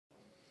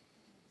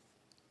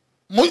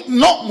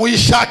no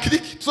muyishakira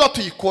iki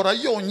tuzatuyikora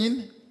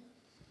yonyine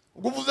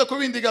uvuze ko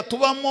bindi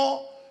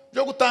gatubamo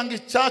byo gutanga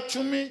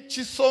icyacumi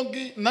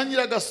cy'isogi na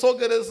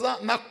nyiragasogereza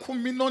na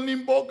kumino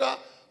n'imboga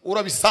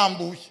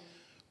urabisambuye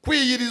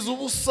kwiyiriza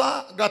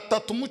ubusa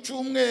gatatu mu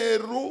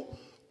cyumweru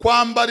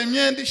kwambara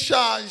imyenda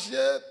ishaje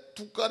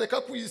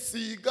tukareka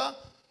kwisiga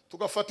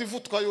tugafata ivu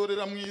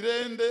tukayorera mu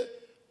irende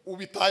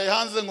ubitaye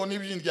hanze ngo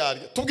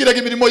nibindyarya tubwiraga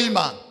imirimo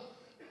y'Imana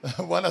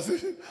bwana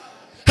se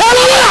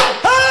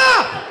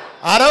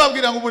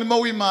arababwira ngo umurimo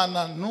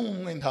w'Imana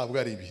numwe ntabwo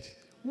ari ibiri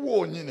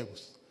wonyine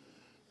gusa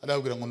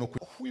arababwira ngo nuko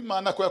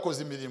w'Imana ko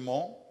yakoze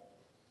imirimo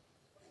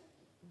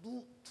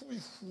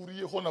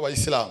tubihuriyeho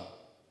n'abayisilamu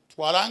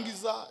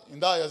twarangiza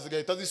indaya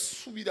zigahita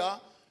zisubira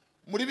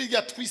muri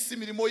bijya twise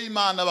imirimo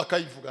y'Imana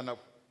bakayivuga nabo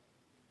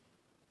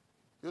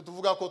iyo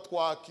tuvuga ko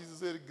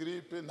twakize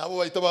gripe nabo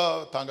bahita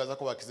batangaza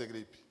ko bakize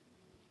gripe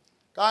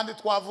kandi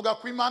twavuga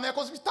ko Imana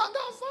yakoze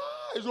bitangaza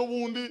ejo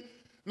bundi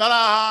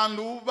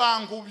narahantu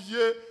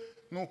bangubye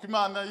nuko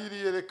Imana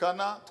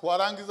yiriyerekana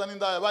twarangiza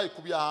n'indaya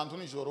bayikubiye ahantu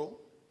nijoro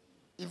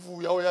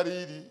ivuye aho yari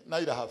iri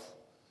nayirahava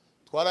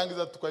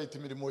twarangiza tukayita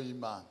imirimo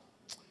y'Imana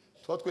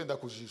twa twenda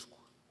kujishwa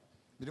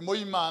imirimo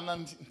y'Imana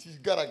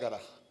ntigaragara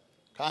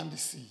kandi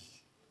si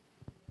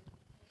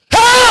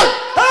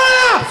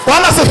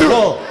Bwana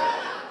sefiro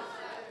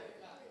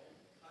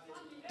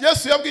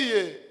Yesu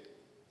yabwiye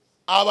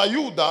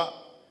abayuda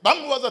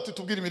bamubaza ati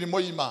tubwire imirimo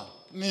y'Imana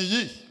ni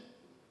iyi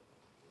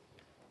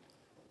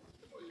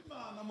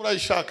Imana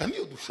murayishaka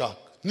niyo dushaka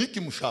niki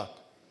mushaka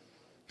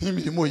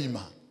n'imirimo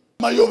y'Imana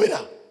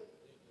mayobera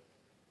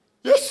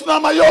Yesu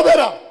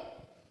namayobera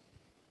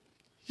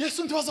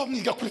Yesu ndibaza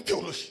bamwiga kuri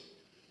theology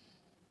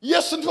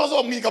Yesu ndibaza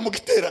bamwiga mu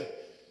giterane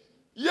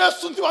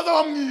Yesu ndibaza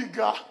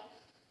bamwiga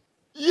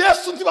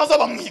Yesu ndibaza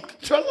bamwiga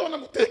ndibaza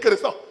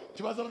banamutekereza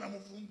ndibaza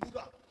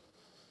banamuvumbura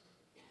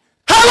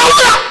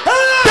haleluya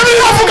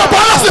ndabivuga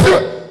Bwana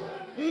sifiwe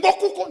ngo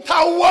kuko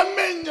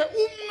ntawamenye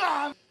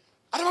umwana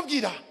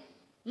arababwira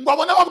ngo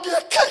abone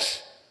babwiye kesh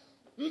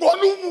ngo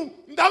nubu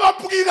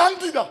ndababwira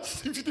ndira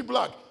simfite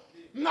blague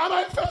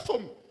naba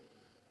efeso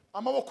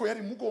amaboko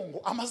yari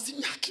mugongo amazi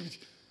imyaka ibiri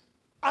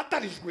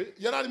atarijwe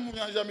yarari mu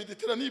nyanja ya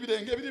Mediterane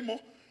n'ibirenge birimo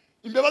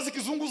imbeba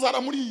zikizungu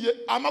zaramuriye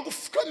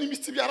amagufwa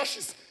n'imitsi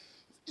byarashize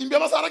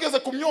imbeba zarageze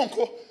ku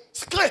myonko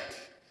skeleton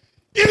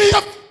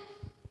iriya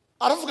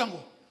aravuga ngo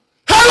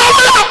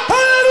haleluya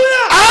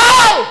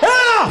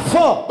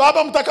haleluya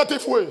baba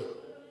mtakatifu we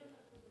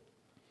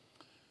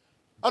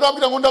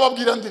arababwira ngo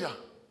ndababwira ndira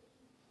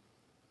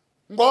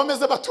ngo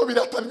bameze batyo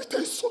biratana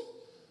biteye isoni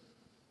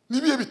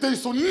nibiye biteye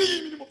isoni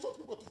n'imirimo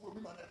twatwo tuvuga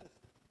Imana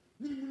yakoze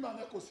n'imirimo Imana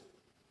yakoze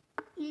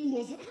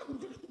umuroza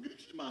akubwira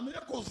Imana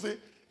yakoze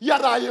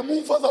yaraye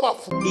mu mva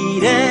z'abafu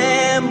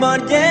Irembo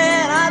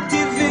ryera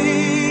TV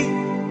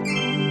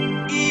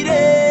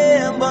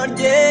Irembo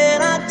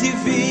ryera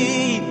TV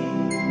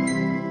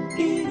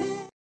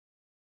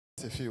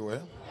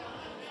Sefiwe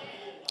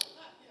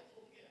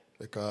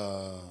reka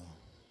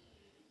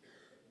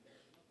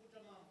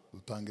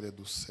dutangire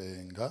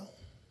dusenga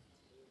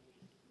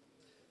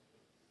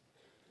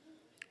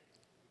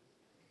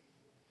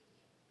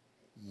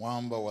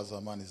mwamba wa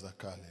zamani za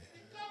kale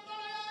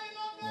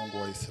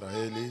Mungu wa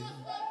Israeli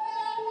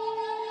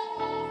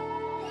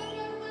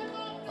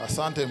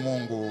asante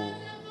Mungu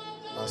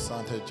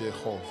asante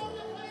Jehova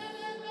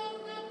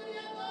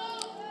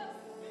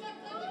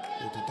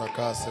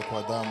ututakase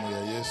kwa damu ya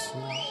Yesu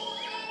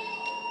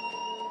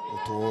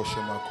utuoshe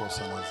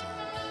makosa na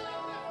dhambi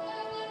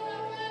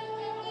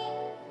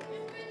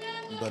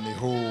ndani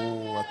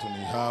huu watu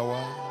ni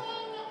hawa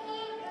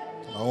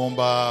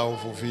tunaomba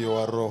uvuvio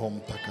wa Roho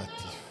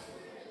Mtakatifu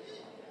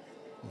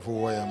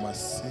mvua ya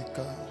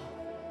masika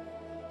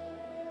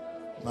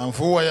na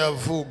mvua ya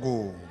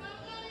vugu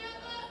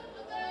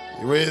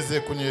iweze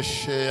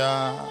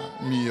kunyeshea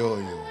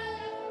mioyo.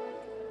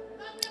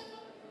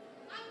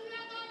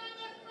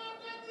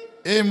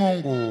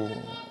 Mungu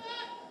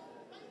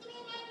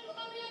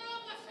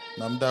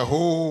na muda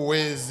huu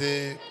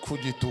uweze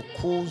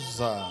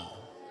kujitukuza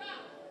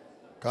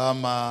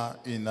kama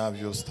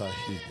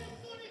inavyostahili.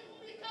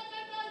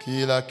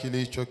 Kila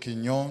kilicho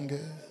kinyonge,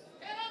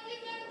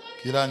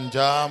 kila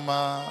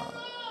njama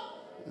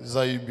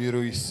za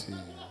ibilisi,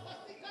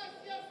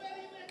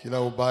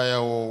 kila ubaya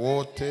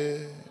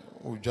wowote,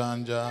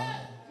 ujanja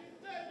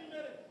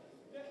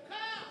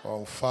wa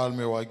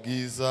ufalme wa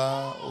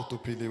giza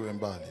utupiliwe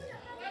mbali.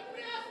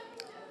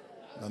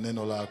 Na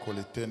neno lako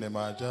litende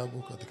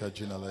maajabu katika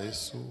jina la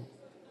Yesu.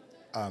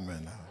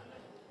 Amen.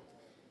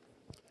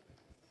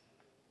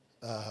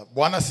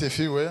 Bwana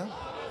sifiwe.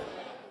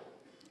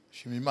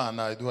 Shima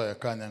Imana iduha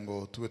yakanya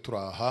ngo tube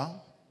turaha.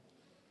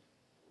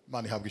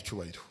 Imana ihabwe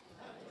icyubahiro.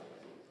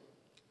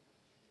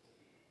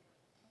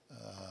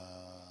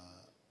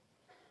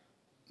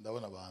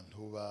 Ndabona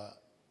abantu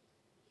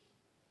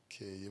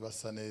bakeye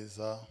basa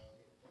neza.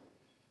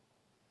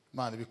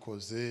 Imana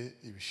ibikoze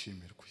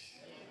ibishimirwe.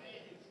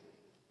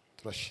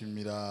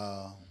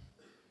 Turashimira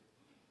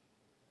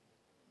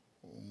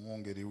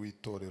umwungeri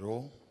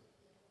w'itorero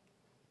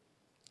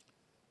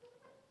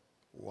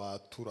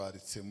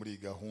waturaritse muri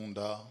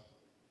gahunda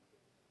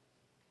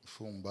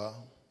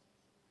Shumba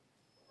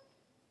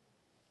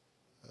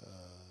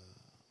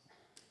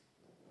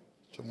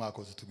cyo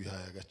mwakoze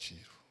tugihaye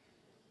agaciro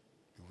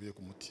bivuye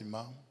ku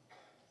mutima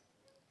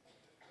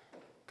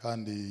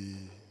kandi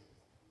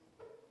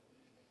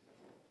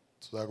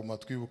tuzaguma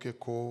twibuke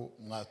ko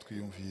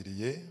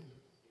mwatwiyumviriye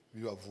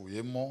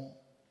bibavuyemo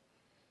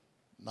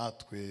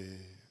natwe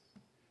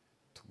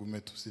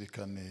tugume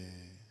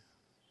tuzirikane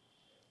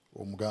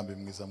uwo mugambi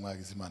mwiza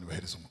mwagize Imana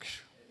ibahereza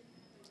umugisha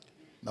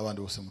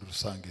n'abandi bose muri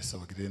rusange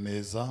sabagire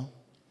neza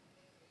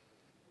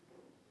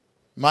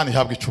Imana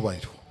ihabwe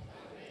icubahiro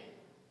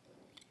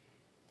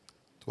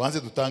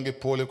tubanze dutange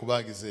pole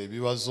kubagize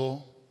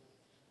ibibazo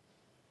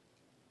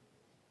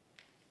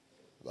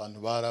abantu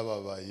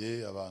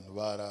barababaye abantu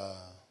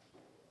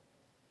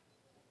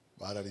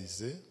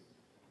bararize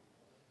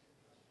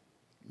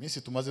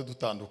minsi tumaze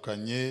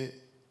dutandukanye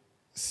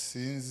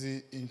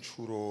sinzi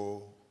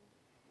inshuro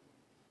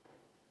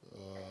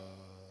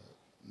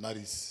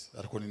narise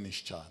ariko ni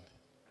nishi cyane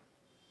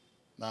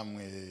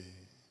namwe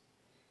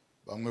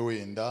bamwe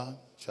wenda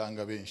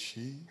cyangwa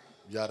benshi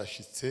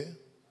byarashitse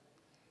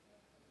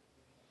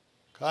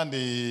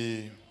kandi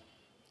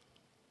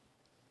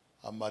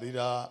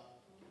amarira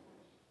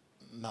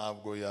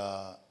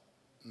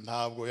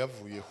ntabwo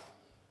yavuyeho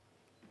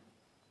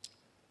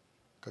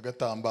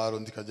kagatambaro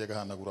ndikajya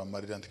gahanagura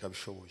amarira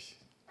ndikabishoboye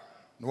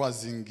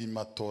nuwazinga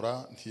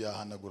imatora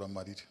ntiyahanagura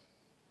amarira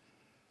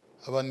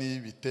aba ni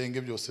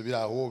bitenge byose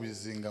biraho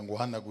bizinga ngo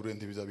hanagure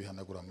ndibiza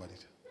bihanagura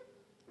amarira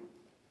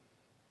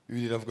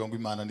Bibiliya iravuga ngo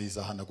Imana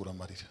nizahanagura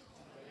amarira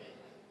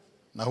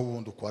naho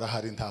ubundi uko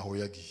arahari ntaho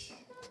yagiye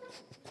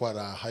uko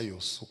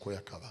arahayose uko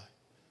yakabaye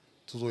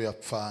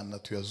tuzoyapfana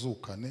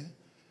tuyazukane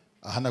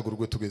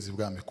ahanagurwe tugeze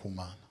ibwami ku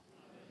Mana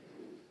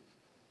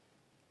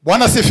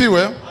Bwana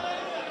sifiwe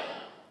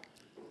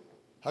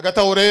hagati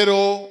aho rero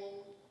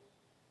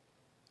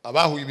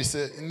abahuye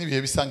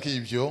n'ibihe bisa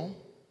nk'ibyo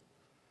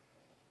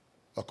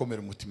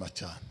bakomera umutima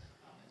cyane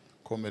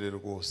komere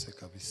rwose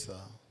kabisa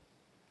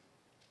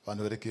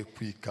abantu bareke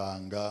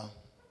kwikanga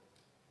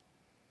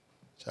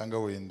cyangwa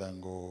wenda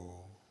ngo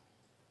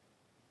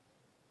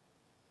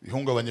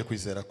bihungabanye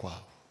kwizera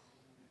kwabo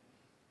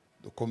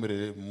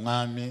dukomerere mu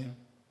mwami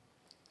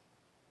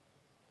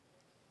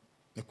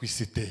ni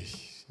kwisiteye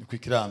ni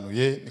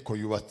kwikiranuye niko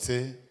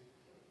yubatse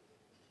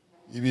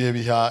ibihe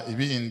biha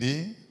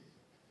ibindi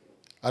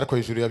ariko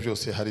hejuru ya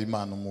byose hari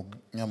Imana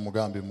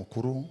umunyamugambi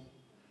mukuru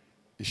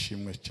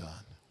ishimwe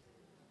cyane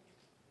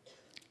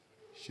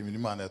shimira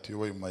Imana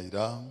yatuyoboye mu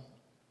mayira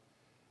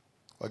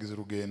twagize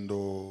urugendo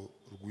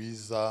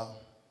rwiza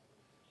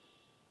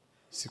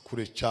si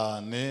kure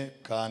cyane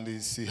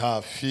kandi si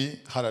hafi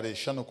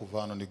hararesha no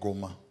kuvana ni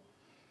Goma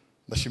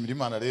ndashimira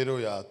Imana rero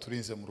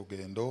yaturinze mu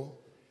rugendo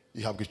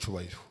ihabwe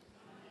icubahiro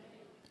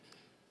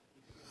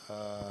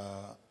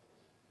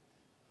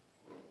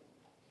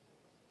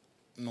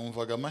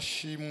numvaga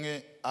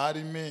amashimwe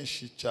ari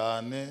menshi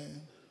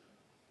cyane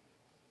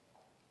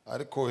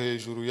ariko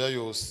hejuru ya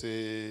yose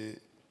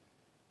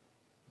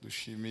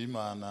dushimiye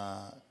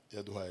Imana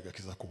yaduhaye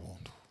agakiza ku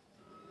buntu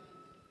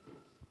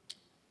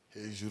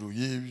hejuru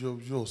y'ibyo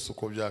byose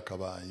uko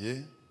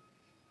byakabaye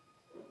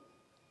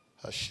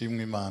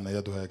hashimwe Imana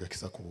yaduhaye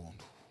agakiza ku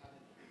buntu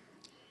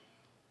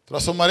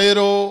turasoma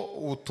rero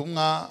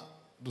ubutumwa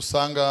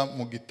dusanga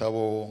mu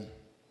gitabo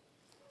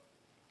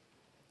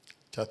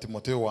cya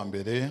Timoteyo wa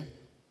mbere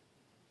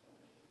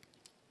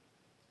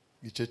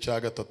gice cya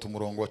 3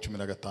 umurongo wa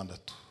 16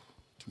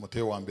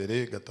 Timoteyo wa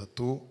mbere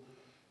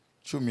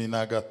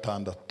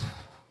 3:16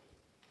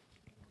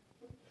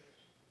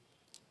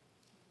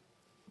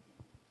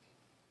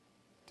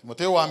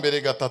 Timoteyo wa mbere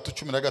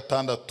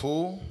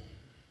 3:16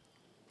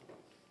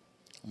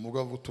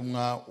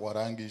 umuvugabutumwa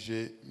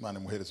warangije Imana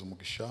imuhereza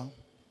umugisha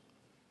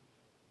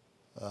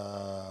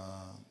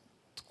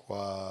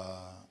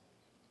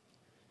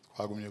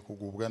twagumye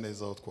kugubwa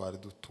neza aho twari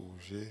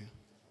dutuje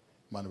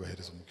Imana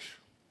ibahereza umugisha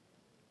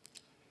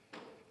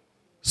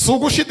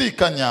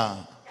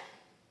sugushidikanya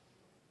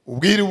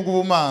ubwiri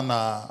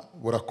bw'ubumana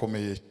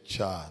burakomeye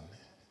cyane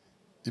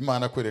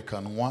Imana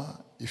kwerekanwa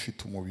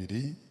ifite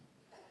umubiri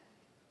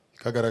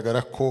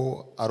ikagaragara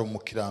ko ari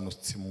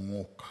umukiranutsi mu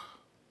mwuka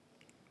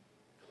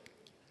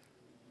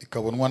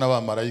ikabonwa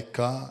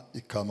n'abamarayika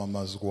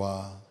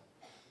ikamamazwa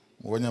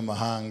mu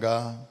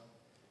banyamahanga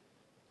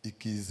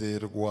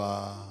ikizerwa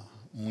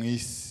mu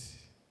isi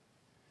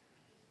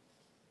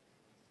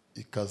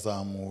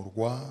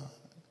ikazamurwa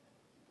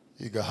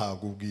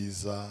igahabwa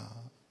ubwiza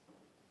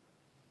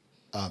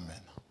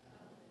amen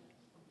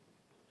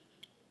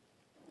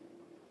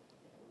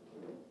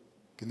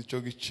nicyo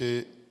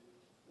gice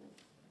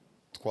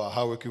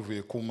twahawe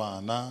kivuye ku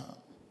Mana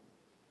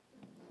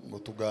ngo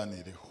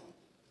tuganireho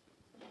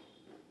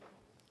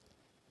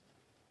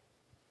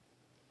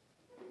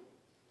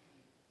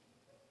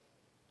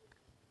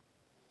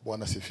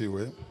Bwana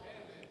sifiwe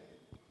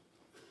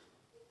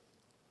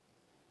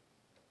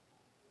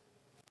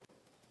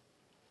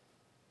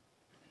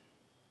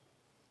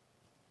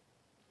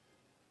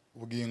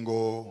ubugingo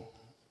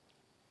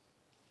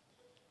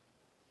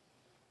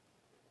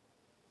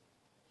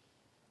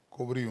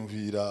ko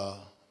buriyumvira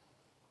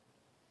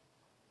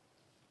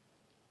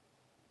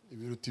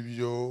ibiruta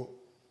ibyo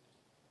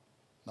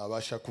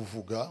nabasha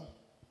kuvuga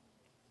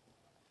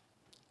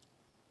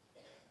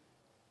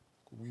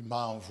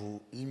kubw'impamvu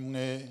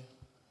imwe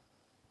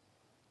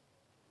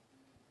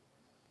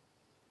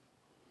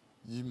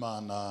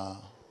y'Imana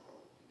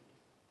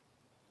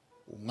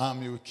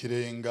umwami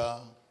w'ikirenga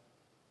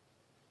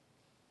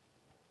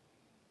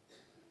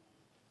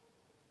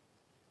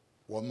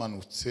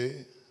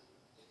wamanutse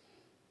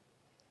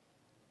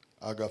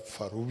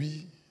agapfa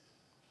rubi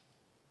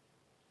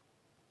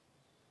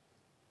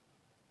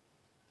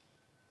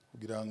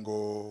kugira ngo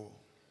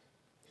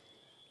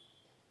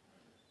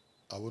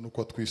abone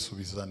uko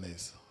twisubiza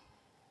neza,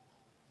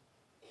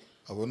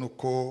 abone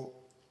uko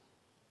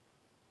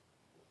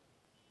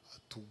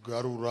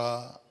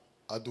atugarura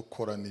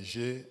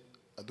adukoranije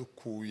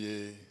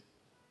adukuye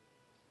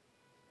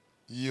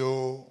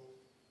iyo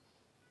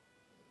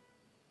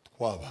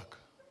twabaga.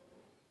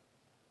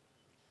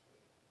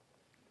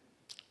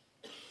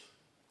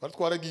 Twari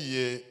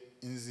twaragiye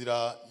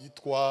inzira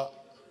yitwa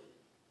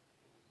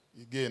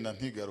igenda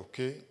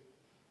ntigaruke,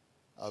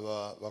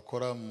 aba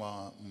bakora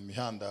mu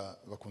mihanda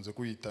bakunze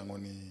kuyita ngo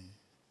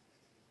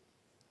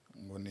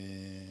ni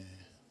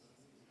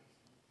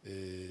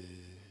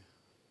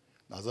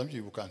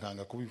nazambyibuka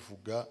nkanga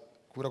kubivuga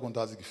kubera ko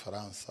ndazi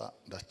igifaransa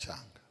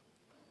ndacanga.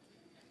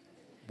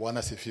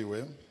 Bwana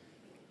sifiwe.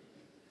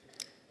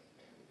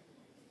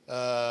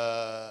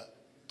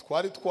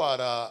 Twari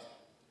twara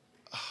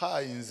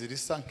haye inzira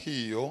isa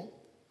nk'iyo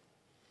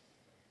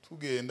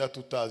tugenda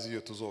tutazi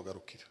iyo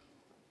tuzogarukira,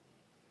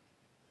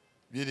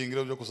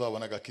 byiringiro byo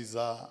kuzabona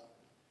agakiza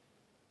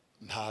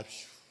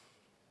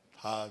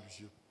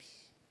ntabyo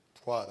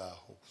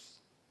twaraho gusa.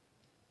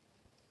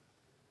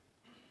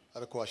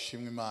 Ariko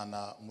washimwe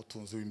Imana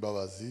umutunzi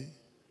w'imbabazi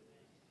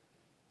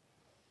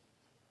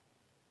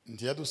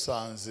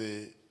ntiyadusanze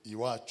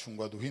iwacu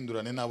ngo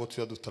aduhindurane n'abo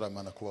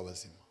tuyadutaramana kuba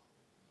bazima,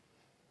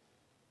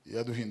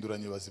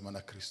 yaduhinduranye bazima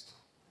na Kristo.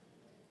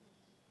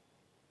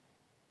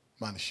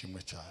 Imana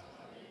ishimwe cyane.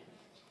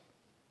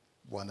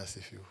 Bwana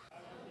sifiwe.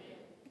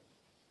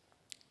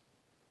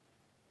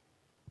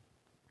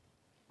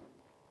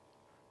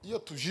 Iyo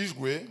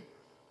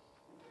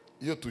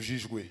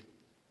tujijwe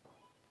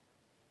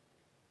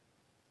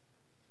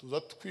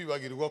tuza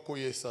twibagirwa ko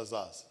Yesu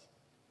azaza,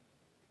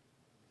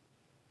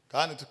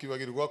 kandi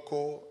tukibagirwa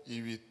ko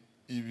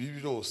ibi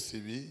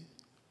byose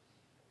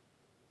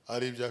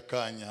ari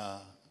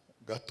iby'akanya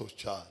gato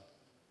cyane.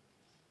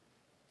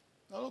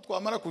 Naho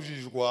twamara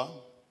kujijwa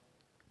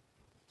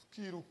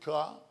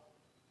tukiruka,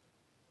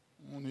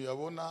 umuntu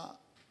yabona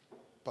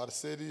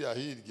parcelle ya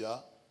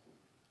hirya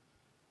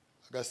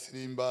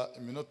agasirimba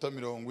iminota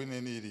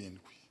 47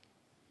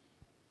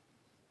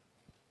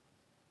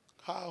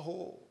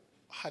 kaho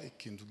hari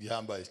ikintu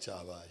gihambaye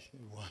cyabaye.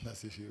 Bwana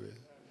sifiwe.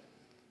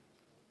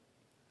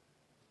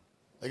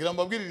 Nagira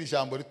mbabwirire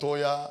ijambo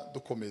ritoya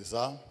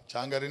dukomeza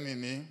cyangwa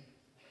rinini.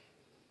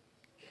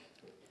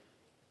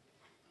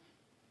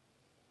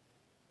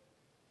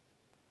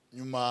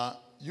 Nyuma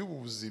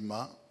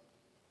y'ubuzima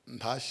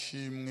nta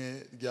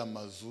shimwe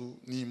ry'amazu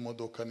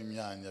n'imodoka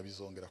n'imyanya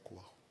bizongera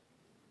kubaho.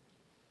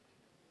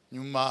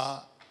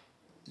 Nyuma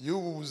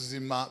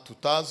y'ubuzima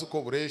tutazi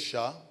uko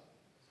buresha,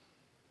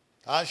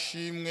 nta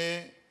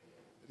shimwe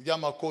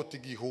ry'amakoti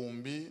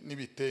 1000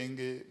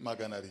 n'ibitenge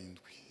 700,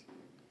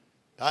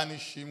 nta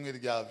n'ishimwe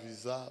rya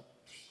visa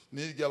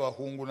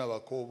n'iry'abahungu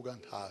n'abakobwa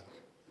ntabe.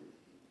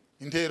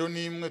 Intero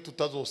n'imwe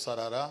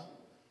tutazosarara,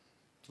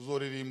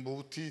 tuzoririmba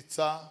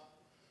ubutitsa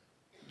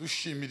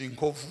dushimira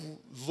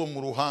inkovu zo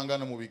mu ruhanga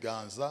no mu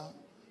biganza,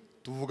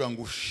 tuvuga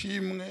ngo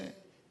ushimwe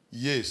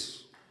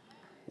Yesu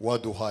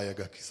waduhaye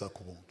agakiza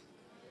ku buntu,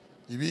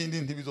 ibindi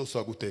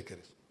ntibizosaba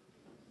gutekereza.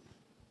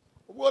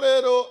 Ubwo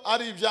rero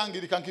ari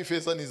ibyangirika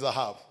nk'ifeza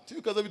n'izahabu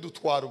tibikaza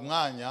bidutwara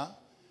umwanya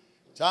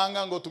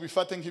cyangwa ngo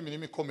tubifate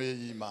nk'imirimo ikomeye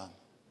y'Imana.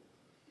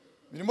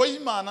 Imirimo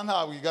y'Imana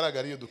ntabwo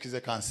igaragara iyo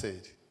dukize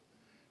kanseri,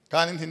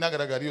 kandi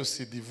ntinagaragara iyo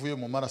sida ivuye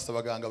mu maraso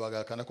abaganga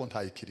bagakana ko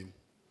ntayikirimo.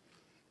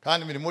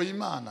 Kandi imirimo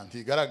y'Imana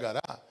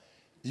ntigaragara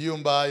iyo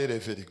mbaye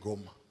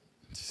reverigoma,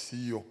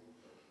 siyo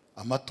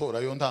amatora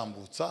yo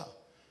ndambutsa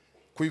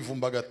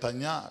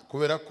kwivumbagatanya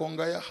kubera ko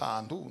ngaya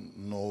ahantu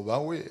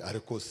nobawe,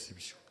 ariko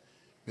sibyo.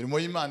 Imirimo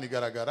y'Imana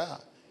igaragara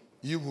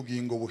iyo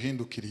ubugingo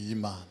buhindukiriye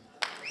Imana,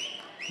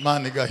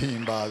 Imana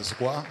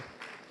igahimbazwa.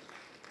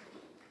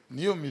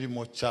 Niyo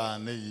mirimo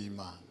cyane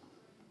y'Imana,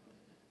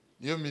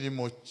 niyo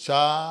mirimo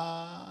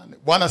cyane.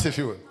 Bwana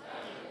sifiwe.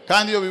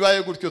 Kandi iyo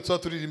bibaye gutyo tuba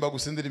turirimba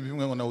gusindira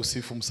bimwe ngo na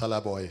usifu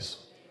msalaba wa Yesu,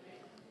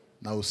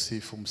 na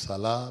usifu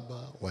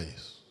msalaba wa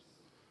Yesu,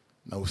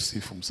 na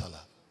usifu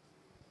msalaba.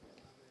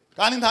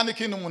 Kandi nta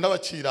n'ikintu umuntu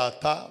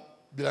abakirata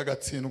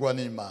biragatsindwa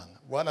n'Imana.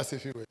 Bwana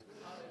sifiwe.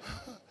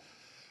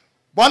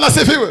 Bwana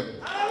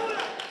sifiwe.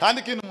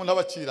 Kandi ikintu umuntu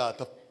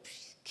abakirata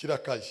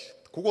kirakaje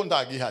kuko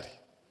ndagihari.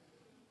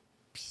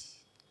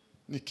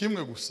 Ni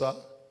kimwe gusa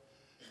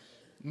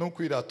no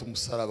kwirata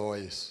umusaraba wa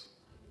Yesu,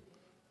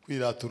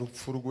 kwirata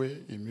urupfu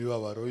rwe,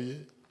 imibabaro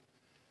ye,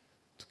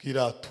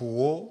 tukirata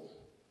uwo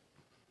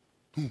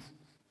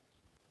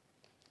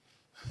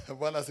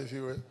Bwana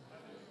asifiwe.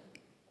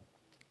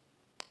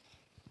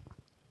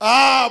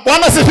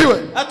 Bwana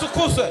asifiwe.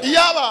 Atukuzwe.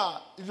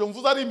 Iyaba ibyo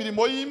mvuze ari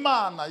imirimo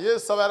y'Imana,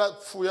 Yesu aba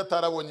yarapfuye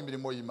atarabonye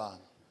imirimo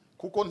y'Imana,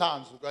 kuko nta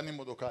nzuga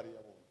n'imodokari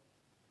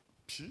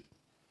yabonye.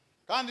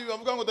 Kandi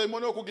bibavuga ngo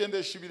dayimoni yo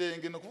kugendesha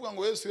ibirenge, no kuvuga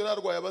ngo Yesu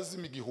yararwaye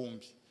abazima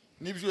igihumbi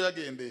nibyo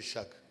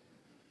yagendeshaga.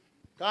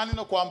 Kandi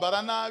no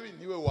kwambara nabi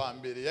niwe wa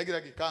mbere,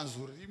 yagiraga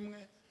ikanzu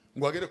rimwe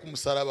ngo agere ku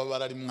musaraba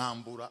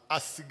bararimwambura,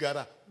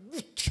 asigara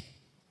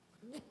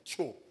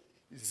gutyo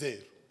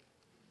zero.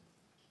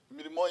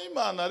 Imirimo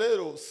y'Imana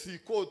rero si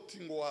ikoti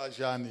ngo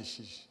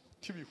wajanishije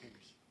tibihuye.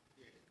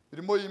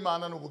 Imirimo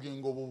y'Imana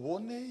n'ubugingo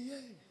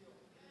buboneye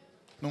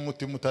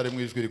n'umutima utari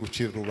mwijwi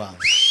gucira urubanza.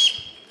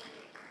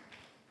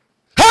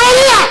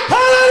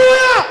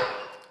 Haleluya!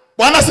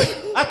 Bwana se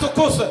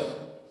atukuzwe.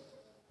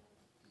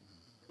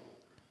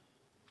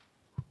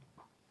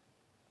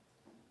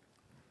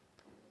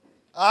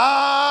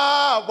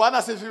 Bwana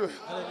asifiwe.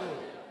 Haleluya.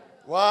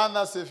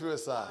 Bwana asifiwe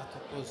sana.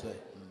 Atukuzwe.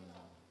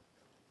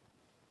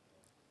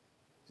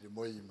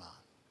 Imirimo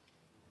y'Imana.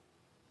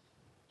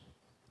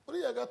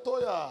 Uriya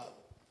gatoya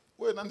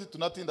we nandi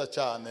tunatinda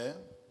cyane.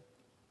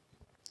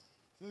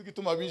 Sinzi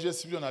gituma bije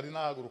sibyo nari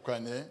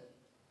nahagurukanye.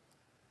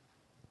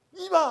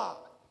 Niba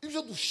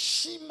ibyo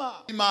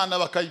dushima Imana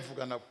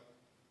bakayivuga nabo.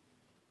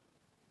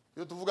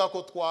 Iyo tuvuga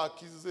ko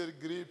twakize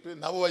gripe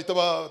nabo bahita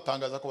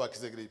batangaza ko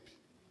bakize gripe.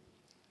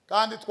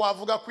 Kandi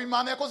twavuga ko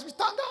Imana yakoze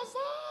bitangaza.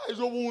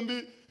 Ejo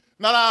bundi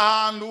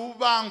narahantu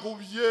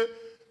bangubye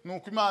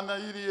nuko Imana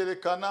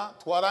yiriyerekana,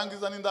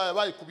 twarangiza n'indaya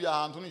bayikubiye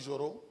ahantu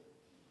nijoro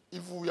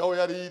ivuye aho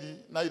yari iri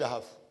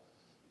nayirahava.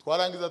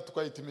 Twarangiza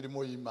tukayita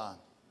imirimo y'Imana.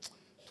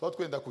 Tuba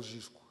twenda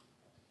kujishwa.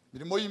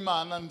 Imirimo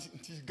y'Imana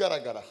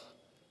ntigaragara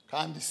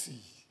kandi si.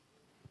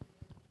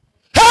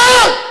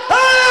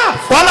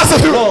 Bwana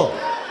asifiwe.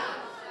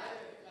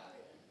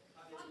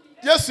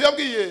 Yesu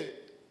yabwiye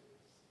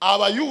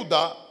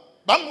abayuda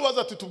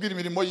bamubaza ati tubwire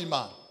imirimo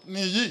y'Imana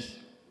ni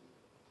iyi.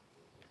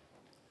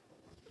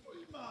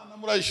 Imana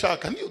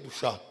murayishaka niyo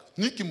dushaka,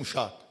 niki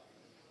mushaka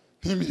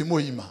n'imirimo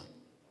y'Imana.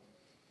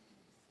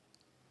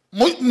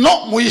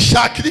 No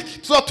muyishakira iki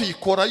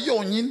tuzatuyikora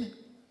yonyine.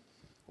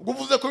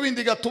 Uguvuze ko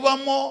bindi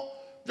gatubamo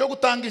byo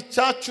gutanga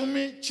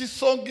icyacumi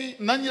cy'isogi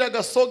na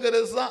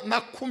nyiragasogereza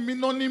na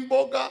kumino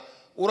n'imboga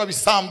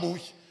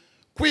urabisambuye.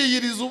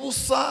 Kwiyiriza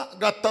ubusa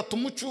gatatu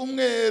mu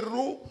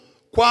cyumweru,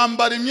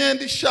 kwambara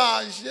imyenda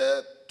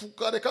ishaje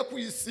tukareka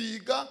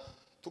kwisiga,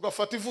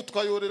 tugafata ivu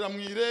tukayorera mu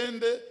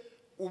irende,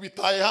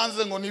 ubitaye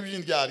hanze ngo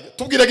n'ibyindyarya.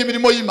 Tubwiraga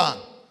imirimo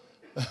y'Imana.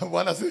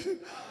 Bwana se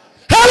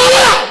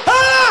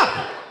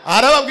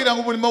arababwira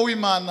ngo umurimo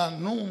w'Imana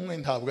numwe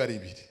ntabwo ari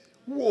ibiri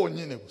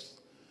wonyine gusa.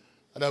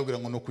 Arababwira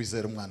ngo no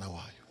kwizera umwana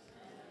wayo.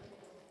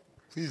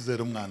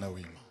 Kwizera umwana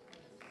w'Imana.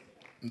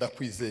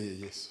 Ndakwizeye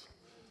Yesu.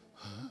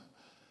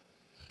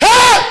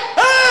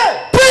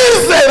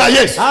 Kwizera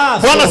Yesu.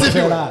 Bwana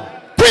sifiwe.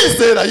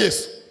 Kwizera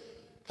Yesu.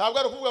 Ntabwo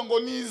ari kuvuga ngo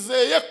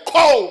nizeye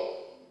ko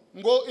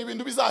ngo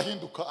ibintu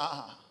bizahinduka.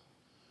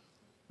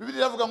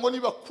 Bibiliya iravuga ngo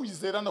niba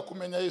kwizera no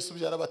kumenya Yesu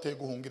byarabateye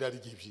guhungira ari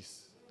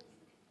by'isi.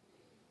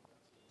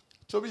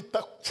 Cyo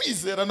bita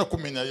kwizera no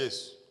kumenya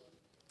Yesu.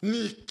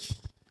 Niki?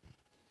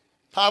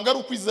 Ntabwo ari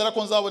ukwizera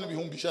ko nzabona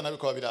ibihumbi 100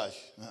 bikaba biraje.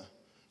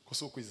 Ko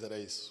si ukwizera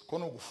Yesu. Ko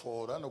no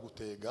gufora no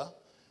gutega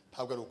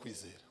ntabwo ari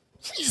ukwizera.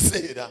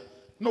 Kwizera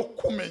no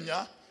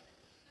kumenya.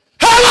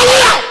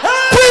 Haleluya!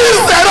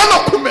 Kwizera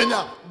no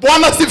kumenya.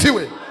 Bwana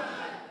sifiwe.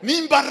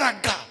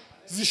 N'imbaraga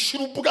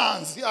zishira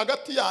ubwanzi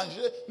hagati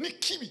yanje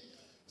n'ikibi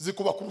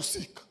zikuba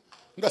kurusika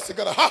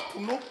ngasigara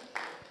hakuno.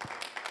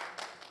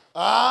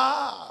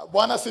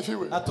 Bwana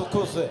sifiwe.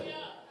 Atukuzwe.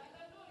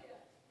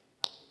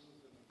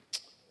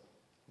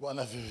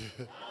 Bwana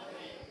sifiwe.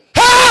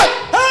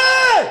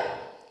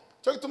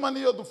 Cyo gituma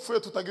niyo dupfuye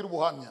tutagira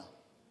ubuhamya.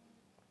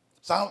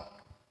 Sawa.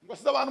 Ngo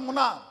siza abantu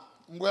 8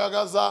 ngo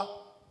yagaza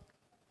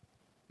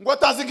ngo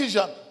atazi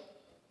nk'ijana.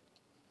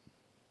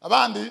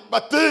 Abandi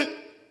bati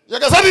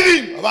yagaza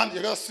ririmba, abandi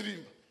yagaza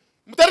sirimba.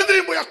 Mutari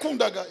ndirimbo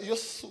yakundaga iyo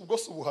ubwo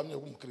si ubuhamya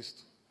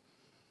bw'umukristo.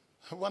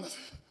 Bwana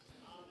sifiwe.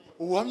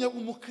 Ubuhamya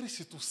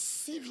bw'umukristo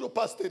sivyo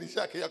Pastor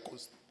Jacques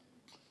yakoze.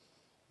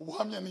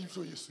 Ubuhamya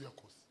nivyo Yesu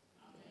yakoze.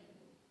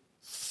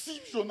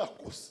 Sivyo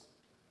nakoze.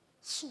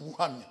 Si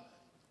ubuhamya.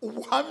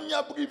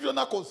 Ubuhamya bw'ibyo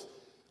nakoze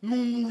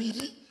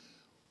n'umubiri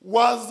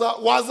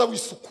waza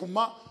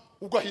wisukuma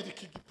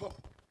ugahirika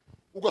igipapu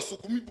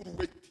ugasukuma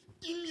iburuweti.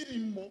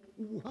 Imirimo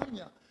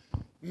ubuhamya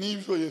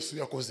nivyo Yesu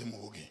yakoze mu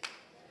bugingo.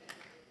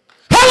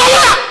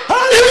 Haleluya!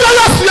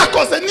 Yesu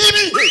yakoze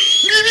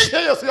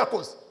nibihe Yesu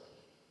yakoze.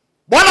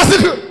 Bwana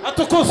sifiwe.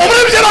 Atukuzwe.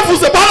 Umuribye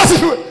yaravuze Bwana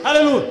sifiwe.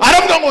 Haleluya.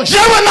 Aravuga ngo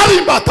jewe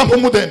narimbata mu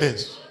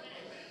mudendezo.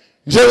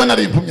 Jewe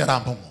narimpumya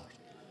rampumura.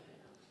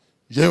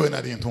 Jewe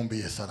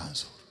narintumbiye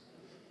saranzura.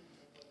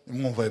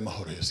 Imwumva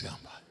y'amahoro Yesu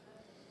yambaye.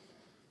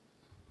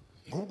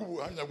 Ngubwo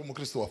ubuhamya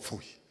bw'umukristo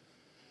wapfuye.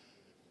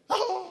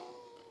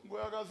 Ngo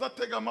yagaza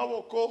tega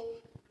amaboko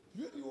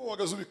yo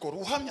wagaza ubikora.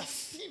 Ubuhamya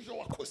sivyo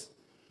wakoze.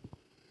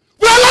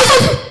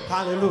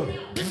 Haleluya.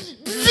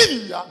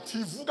 Bibiliya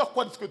ntivuga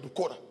ko ari twe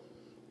dukora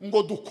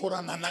ngo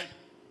dukorana nayo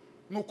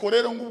nuko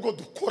rero ngubwo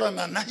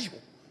dukorana nayo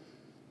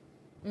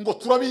ngo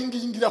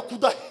turabingingira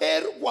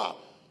kudaherwa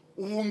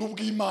ubuntu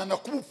bw'Imana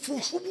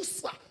kubupfusha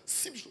ubusa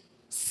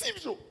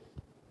sibyo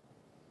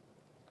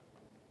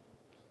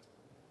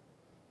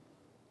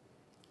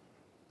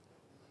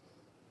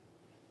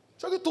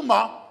cyo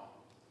gituma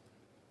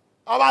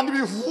abandi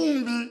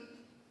bivumbi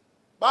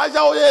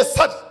bajaho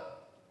Yesu ari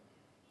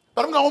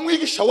baramwa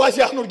umwigisha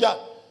waje hano rya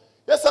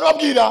Yesu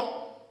arababwira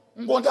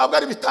ngo ntabwo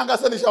ari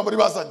bitangaza n'ijambo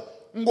ribazanye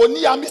ngo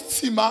ni ya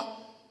mitsima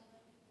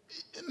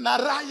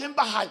naraye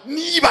mbahaye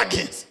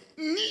nibagenza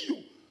niyo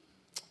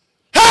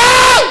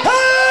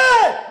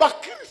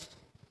bakristo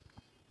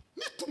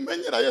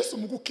nitumenyera Yesu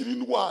mu gukira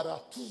indwara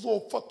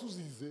tuzopfa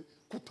tuzize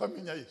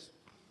kutamenya Yesu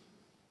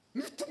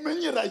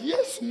nitumenyera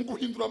Yesu mu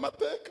guhindura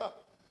amateka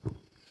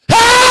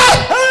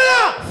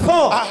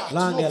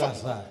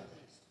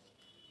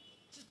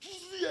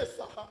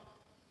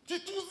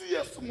tuzi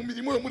Yesu mu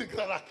mirimo yo muri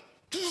Gararake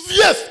tuzi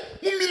Yesu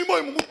mu mirimo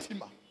yo mu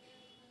mutima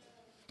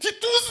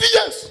tuzi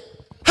Yesu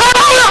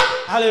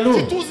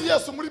haleluya tuzi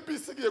Yesu muri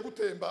bisi giye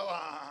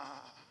gutemba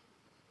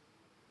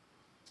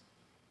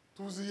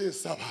tuzi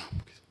Yesu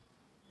abambwe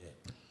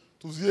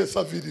tuzi Yesu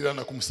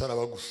avirirana ku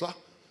musaraba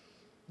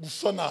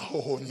gusa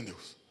naho honyine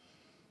gusa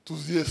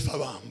tuzi Yesu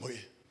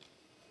abambwe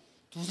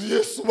tuzi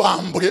Yesu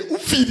bambwe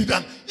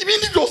uvirirana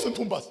ibindi byose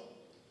ntumbaza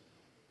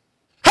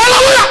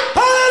haleluya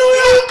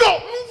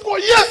nubwo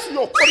Yesu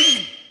yokora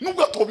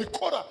nubwo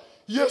atobikora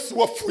Yesu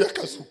wapfuye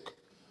akazuka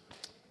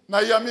na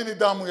yamini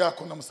damu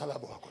yako na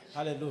msalaba wako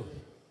haleluya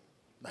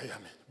na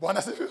yamini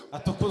Bwana sifiwe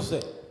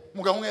atukuze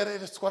mugabo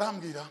mwereretswe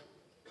arambwira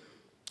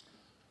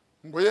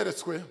ngo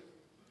yeretswe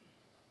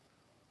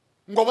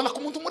ngo abona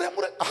ku muntu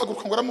muremure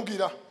ahaguruka ngo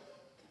aramubwira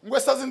ngo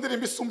ese azi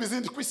indirimbo isumba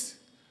izindi kwisi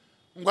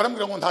ngo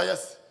aramubwira ngo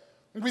ntayazi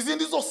ngo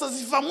izindi zose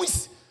ziva mu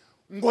isi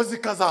ngo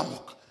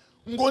zikazamuka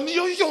ngo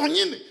niyo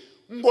yonyine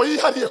ngo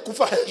yihariye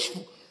kuva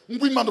hejuru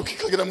ngo imanuka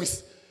ikagera mu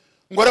isi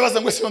ngo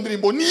arabaza ngo ese iyo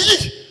ndirimbo ni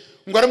iyi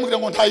ngo aramubwira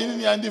ngo nta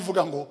yindi yandi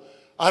ivuga ngo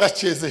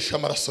arakezesha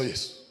amaraso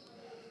Yesu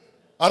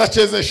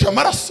arakezesha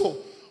amaraso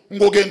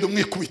ngo genda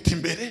umwikubita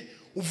imbere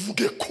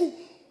uvuge ko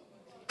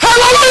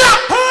haleluya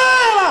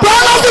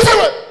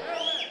haleluya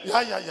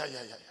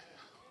ya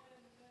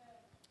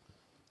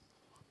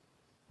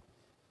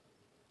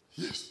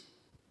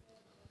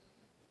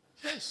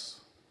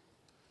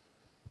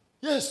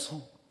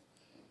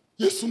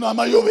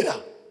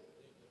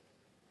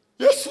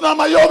Yesu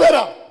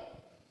namayobera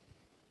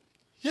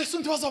Yesu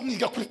ntibaza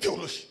mwiga kuri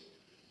theology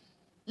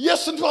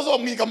Yesu ntibaza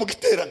bamwiga mu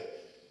giterane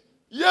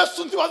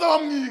Yesu ntibaza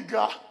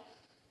bamwiga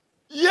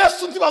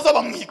ntibaza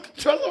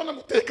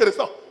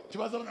banamutekereza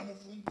ntibaza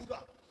banamuvumbura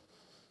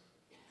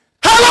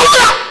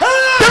haleluya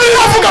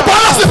bivuga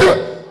Bwana sifiwe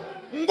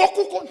ngo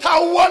kuko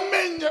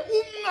ntawamenye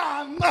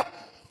umwana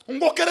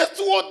ngo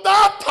keretse uwo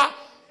data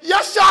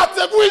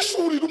yashatse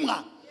guhishurira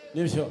umwana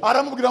nibyo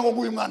aramubwira ngo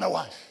nguyu mwana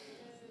waje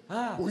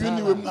uyu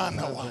niwe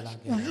mwana waje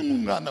uyu ni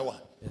umwana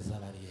waje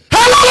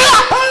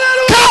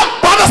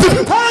Bwana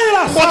sifiwe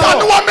ngo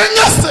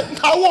ntawamenye se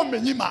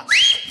ntawamenye Imana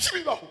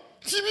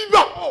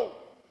kibibaho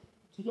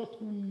tujya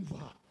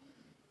twumva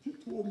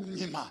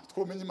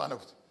twomenya Imana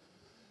gute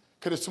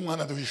keretse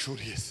umwana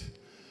duhishuriye se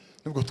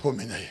nibwo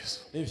twomenya Yesu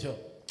nibyo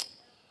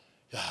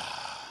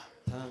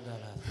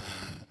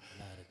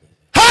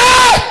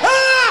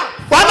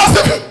Bwana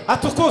sifiwe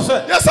atukuze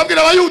Yesu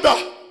abwira abayuda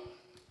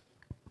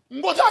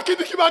ngo nta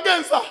kindi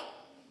kibagenza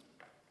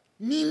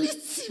ni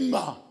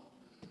imitsima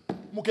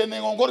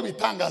mukene ngongoro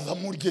bitangaza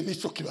murye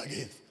nico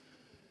kibagenza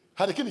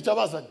hari kindi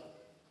cyabazanye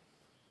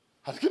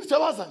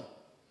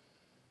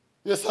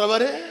Yesu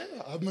arabare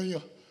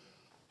amenya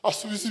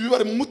asubiza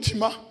ibibare mu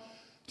mutima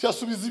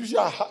cyasubiza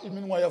ibyaha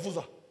iminwa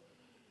yavuza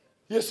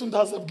Yesu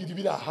ndazabwira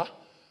ibiraha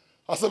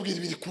asabwira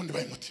ibiri kundi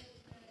baye mutima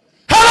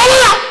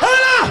haleluya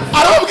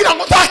arababwira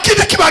ngo nta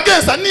kindi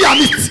kibagenza ni ya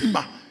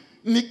mitsima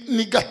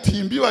ni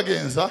gatimbi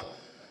bagenza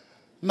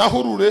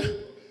nahurure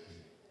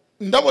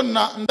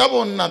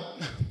ndabona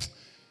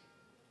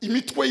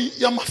imitwe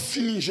y'amafi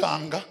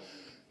n'injanga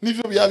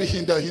nivyo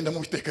byabihinda mu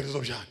bitekerezo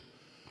byane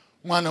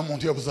mwana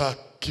muntu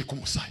yabuzakika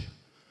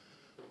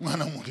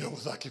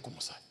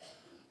umusaya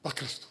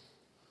bakristo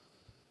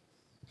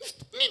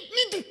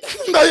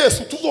nidukunda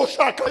Yesu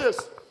tuzoshaka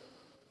Yesu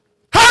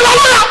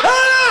haleluya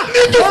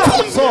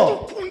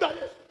nidukunda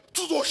Yesu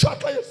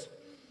tuzoshaka Yesu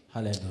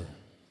haleluya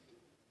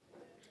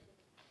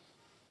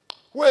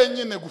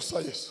wenyine gusa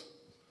Yesu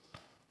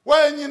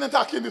wenyine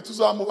nta kindi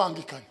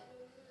tuzamubangikanya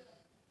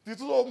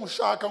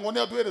ntituzomushaka ngo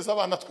niyaduhereza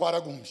abana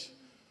twaragumbye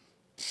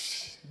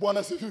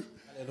Bwana sifiwe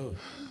haleluya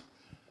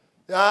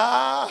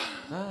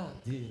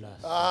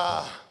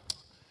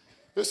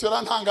Yesu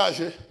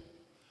yarantangaje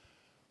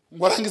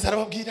ngo arangiza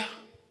arababwira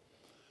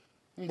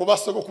ngo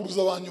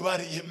basogokuruza abantu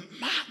bariye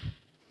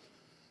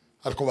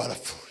ariko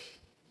barapfuye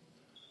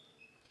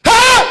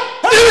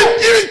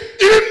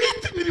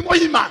ibi mirimo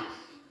y'Imana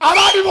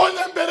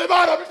ababibonye mbere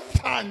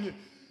barabifanye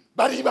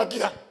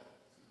baribagira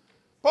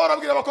Paul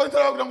abwira abakorinto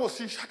arababwira ngo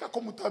sinshaka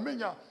ko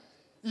mutamenya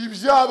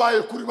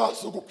ibyabaye kuri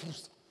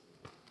basogokuruza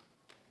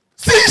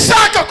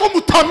sinshaka ko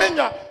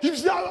mutamenya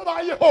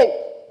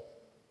ibyababayeho.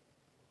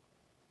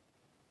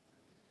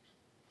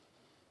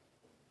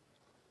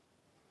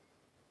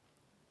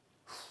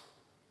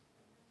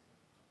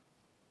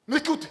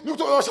 Nikuti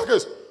bashaka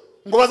Yesu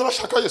ngo baza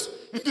bashaka Yesu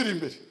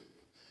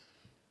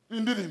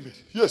indirimbe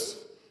Yesu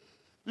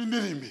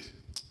indirimbe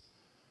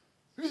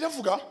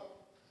biravuga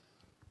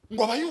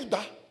ngo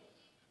abayuda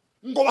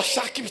ngo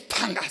bashaka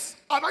ibitangaza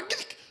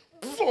abagirike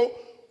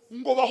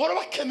ngo bahora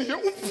bakeneye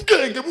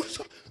ubwenge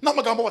busha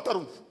n'amagambo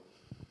batarumva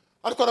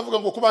ariko aravuga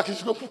ngo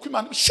kubakishijwe kuko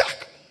Imana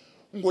bishaka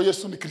ngo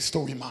Yesu ni Kristo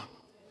w'Imana.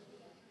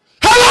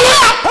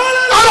 Haleluya.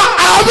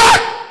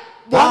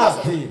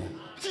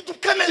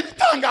 Ntidukeneye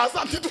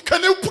ibitangaza,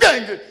 ntidukeneye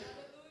ubwenge,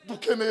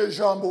 dukeneye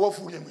ijambo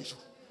wavuye mu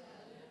ijuru.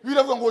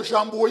 Biravuga ngo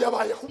ijambo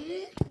yabayeho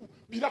umuntu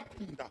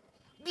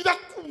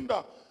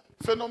birakunda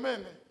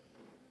phénomène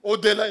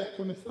au-delà ya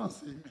connaissance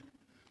humaine.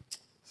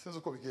 Sinzi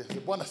uko bigeze.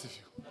 Bwana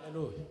sifiwe.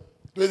 Haleluya.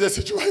 Tuweze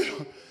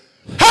sichuwayo.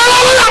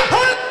 Haleluya.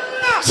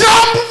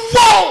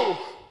 Jambo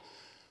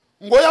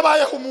ngo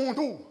yabayeho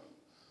umuntu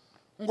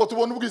ngo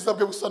tubone ubwiza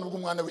bwe busa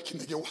n'ubw'umwana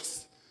w'ikinege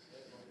wase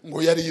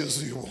ngo yari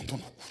yuzuye ubuntu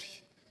n'ukuri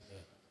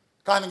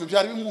kandi ngo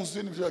byari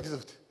bimuzuye n'ibyo yagize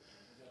bite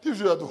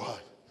n'ibyo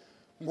yaduhaye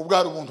ngo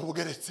bwari ubuntu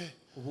bugeretse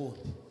ubuntu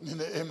ni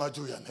neema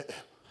juu ya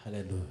neema.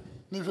 Haleluya.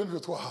 Nibyo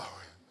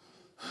twahawe,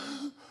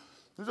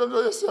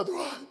 nibyo Yesu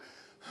yaduhaye.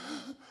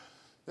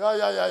 Ya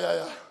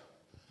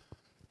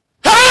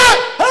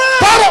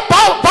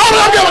Paulo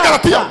yabwiye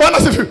Abagalatiya. Bwana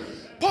sifiwe.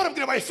 Paulo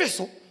yabwiye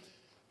Abaefeso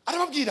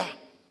arababwira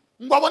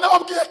ngo abone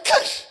ababwiye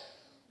kenshi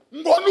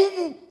ngo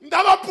n'ubu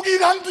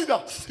ndababwira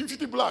ndira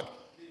simfite blague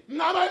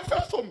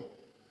n'Abaefeso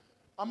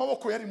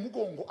amaboko yari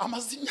mugongo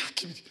amazi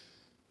imyaka 2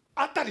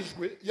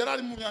 atarijwe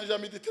yarari mu nyanja ya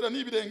Mediterane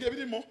n'ibirenge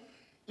birimo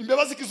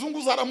imbeba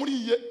zikizungu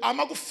zaramuriye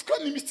amagufwa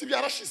n'imitsi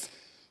byarashize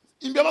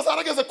imbeba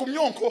zarageze ku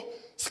myonko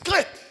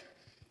skelete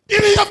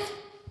iriya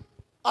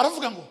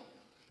aravuga ngo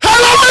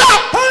haleluya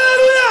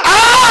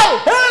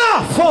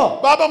haleluya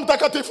Baba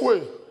mtakatifu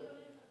wewe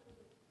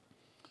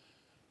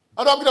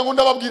arabwira ngo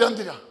ndababwira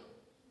ndira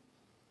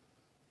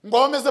ngo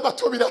abameze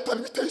bato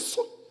biratana biteye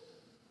isoni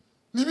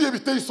nibiye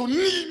biteye isoni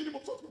n'ibirimo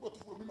twatwo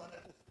tuvuga Imana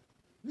yakoze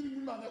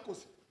Imana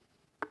yakoze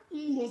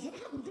umuroza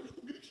akubwira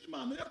ko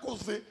Imana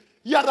yakoze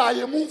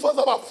yaraye mu mva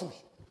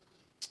z'abapfuye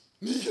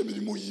nihe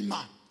mirimo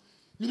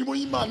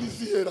y'Imana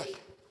izihera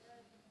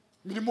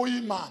mirimo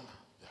y'Imana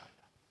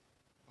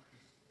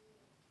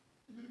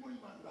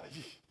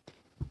rayi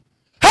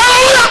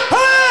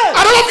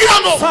arababwira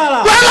ngo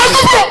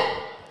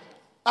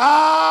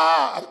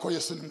ariko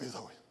Yesu ni mwiza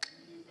we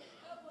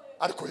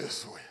ariko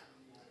Yesu we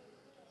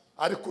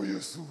ayo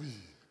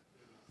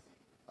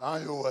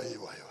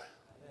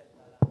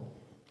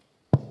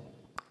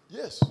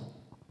Yesu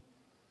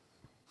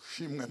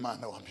shimwe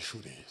Mana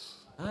wambishuriye Yesu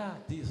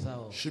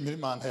disao shimira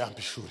Imana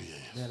yambishuriye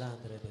Yesu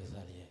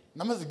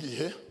namaze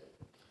igihe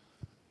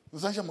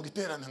uzanje mu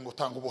giterane ngo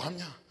tanga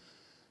ubuhamya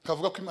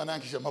kavuga ko Imana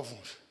yankije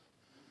amavunja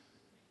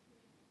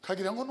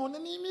kagira ngo none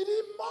ni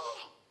imirima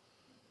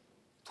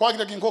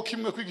twagiraga inkoko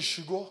imwe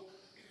kwigishigo.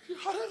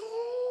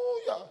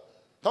 Haleluya.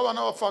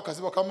 Tabana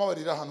bapfakazi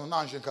bakamabarira hano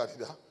nanje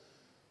nkarira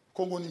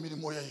ko ngo ni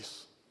imirimo ya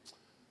Yesu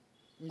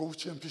ngo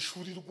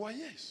bucempishurirwa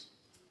Yesu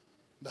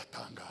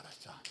ndatangara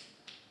cyane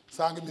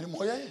sanga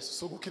imirimo ya Yesu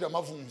so gukira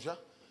amavunja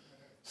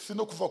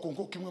sino kuva ku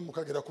nkoko imwe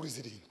mukagera kuri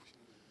 7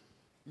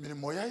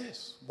 imirimo ya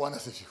Yesu. Bwana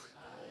sifiwe.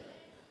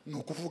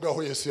 Nukuvuga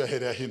aho Yesu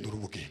yahereye ahindura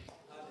ubugingo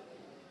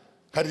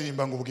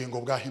karirimba ngo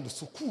ubugingo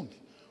bwahindutse ukundi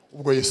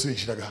ubwo Yesu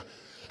yinjiraga.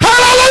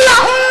 Haleluya.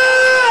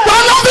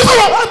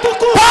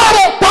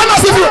 Bwana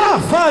sifiwe.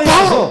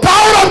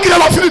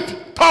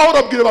 Paulo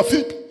abwira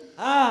Abafilipi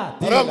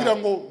arabwira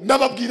ngo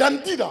ndababwira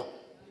ndira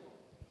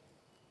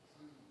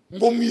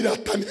ngo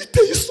mwiratane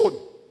biteye isoni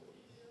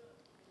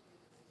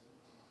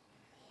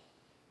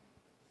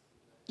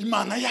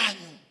Imana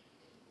yanyu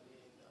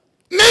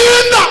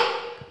ninda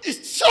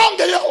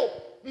icyongeyeho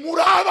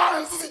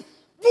murabanzi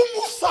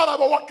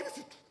b'umusaraba wa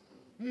Kristo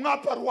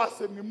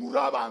mwaparuwase mwe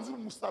murabanzi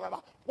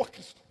b'umusaraba wa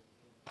Kristo.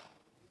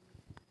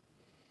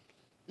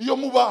 Iyo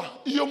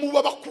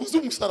muba bakunze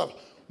umusaraba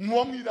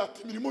muba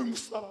mwirata imirimo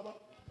y'umusaraba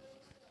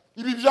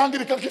ibi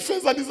byangirika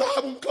kifeza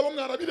n'izahabu mukaba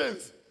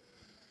mwarabirenze.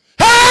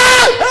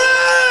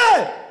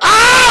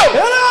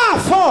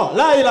 Erafo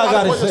la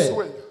ilagarise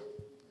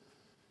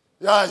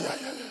ya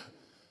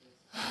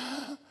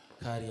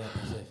Karia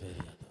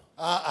Severia.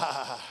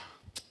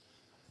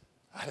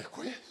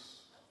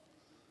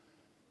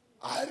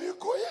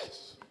 Ariko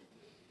Yesu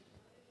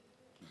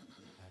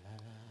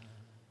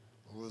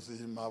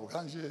ubuzima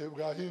bwanje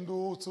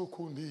bwahindutse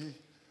ukundi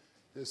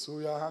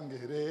Yesu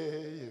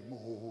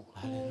yangereyemo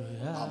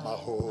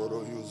amahoro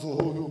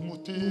yuzuye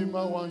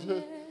umutima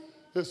wanje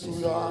Yesu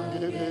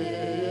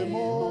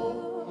yangereyemo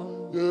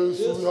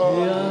Yesu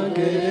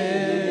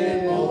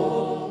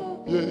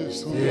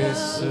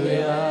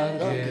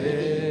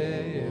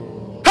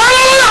yangereyemo.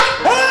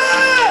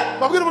 Haleluya.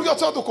 Babwira buryo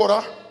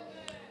cyadukora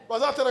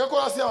bazatera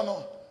korasi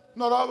hano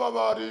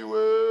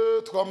narababariwe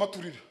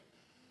twamaturira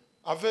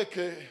avec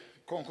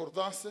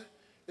concordance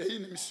et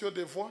une mission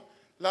de voix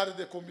l'art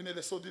de combiner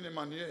les sons d'une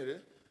manière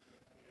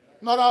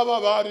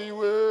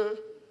narababariwe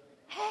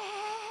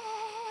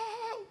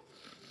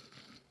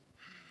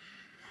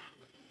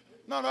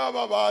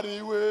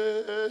narababariwe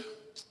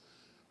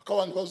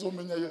akabantu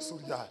bazomenya Yesu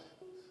ryari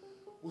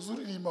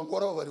uzuririmba ngo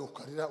arababari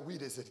ukarira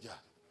wireze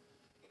ryari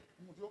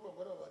umuntu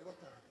ngo arababari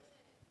batari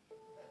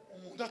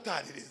umuntu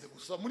atarireze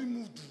gusa muri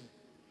mudu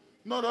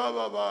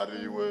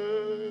narababariwe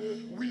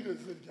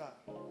wireze ryari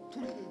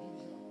turire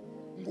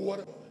ngo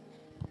warababari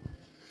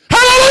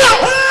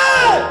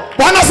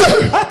Bwana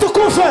sifiwe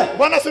atukufe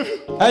Bwana sifiwe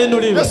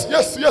ayinuriwe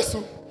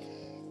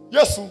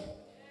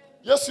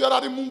Yesu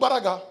yarari mu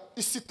mbaraga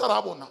isi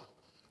tarabona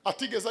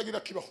atigeze agira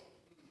kibaho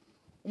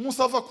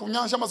umunsi ava ku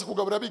nyanja amaze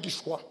kugaburira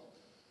abigishwa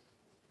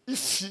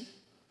ifi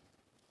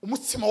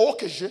umutsima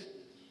wokeje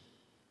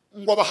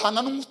ngo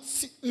abahana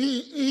n'umutsi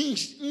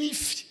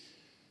n'ifi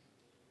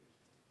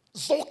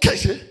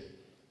zokeje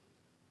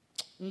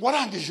ngo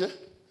arangije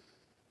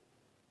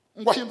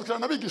ngo ahindukira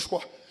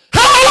n'abigishwa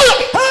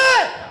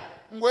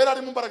ngo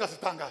yarari mu mbaraga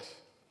zitangaje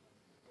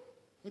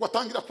ngo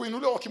atangira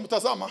kwinurira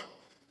wakimutazama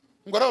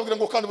ngo arababwira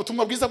ngo kandi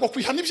ubutumwa bwiza bwo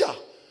kwihana ibyaha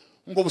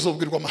ngo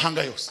buzobwirwa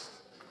amahanga yose.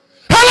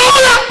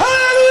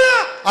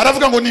 Haleluya!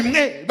 Aravuga ngo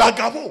nimwe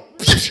bagabo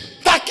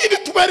takindi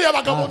tubereye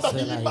abagabo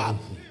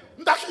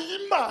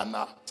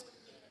ndakiyimana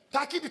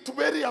takindi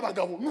tubereye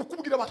abagabo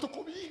nukubwira abantu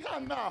ko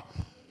bihana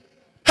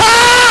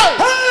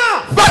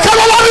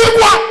bakaba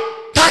babirwa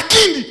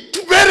takindi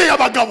tubereye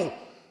abagabo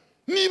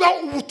niba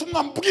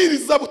ubutumwa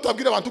mbwiriza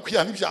butabwira abantu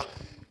kwihana ibyaha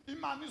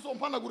Imana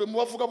izompanagure mu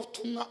bavuga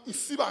butumwa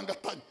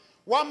isibangatanye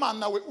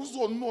wamana we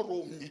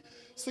uzonoromye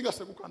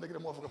sigase gukandagire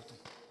mu bavuga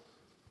butumwa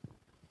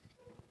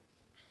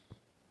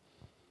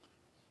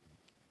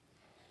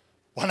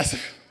Bwana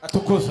sifiwe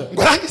atukuze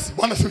ngo rangisi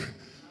Bwana sifiwe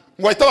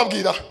ngo ahita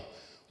babwira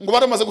ngo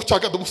baramaze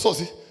gucagada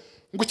umusozi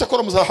ngo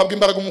cyakora muzahabwa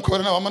imbaraga umwuka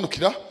wera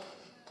nabamanukira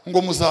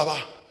ngo muzaba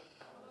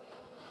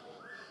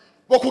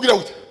bo kugira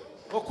gute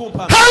bo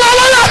kumpa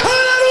haleluya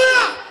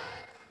haleluya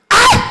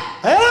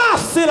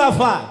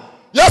sirava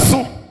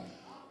Yesu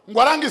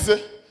ngo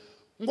arangize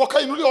ngo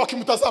kayinurira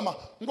wakimutazama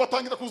ngo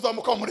atangira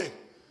kuzamuka umurebe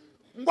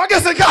ngo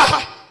ageze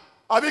gaha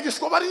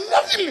abigishwa bari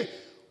rimwe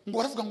ngo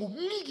baravuga ngo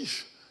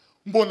mwigisha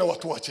mbona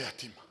watu wache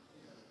yatima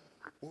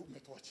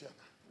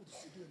umetuachiana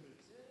usigie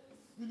neza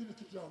nini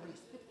nikijyawe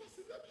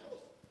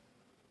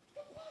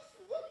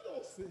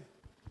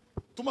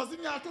tumaze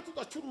imyaka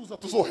tudacuruza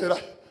tuzohera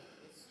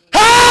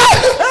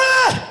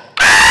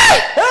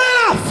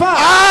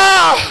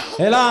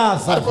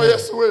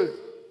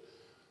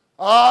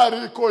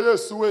ariko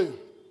Yesu we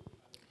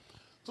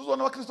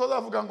tuzona abakristo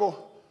bazavuga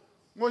ngo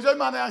nje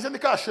Imana yanje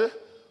nikashe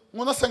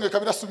ngo nasenge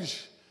kabira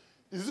subije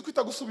izi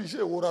kwita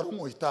gusubije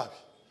worarumwo itabi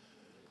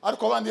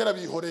ariko abandi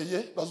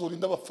yarabihoreye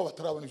bazorinda bapfa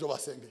batarabona ibyo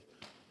basengeye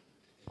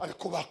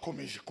ariko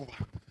bakomeje kuba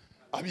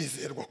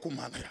abizerwa ku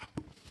Mana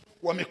yabo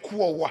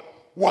wamekuwa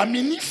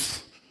waaminifu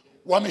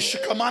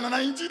wameshikamana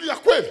na injili ya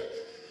kweli.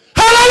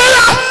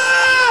 Haleluya!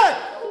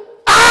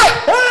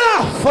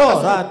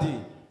 foradi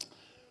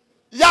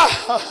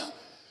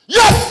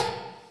Yes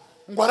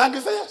ngo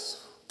arangize Yesu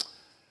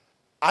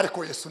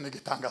ariko Yesu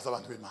nigitangaza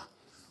abantu b'Imana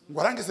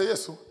ngo arangize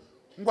Yesu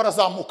ngo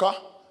arazamuka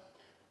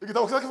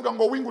igitabo kivuga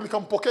ngo wingu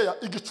likampokea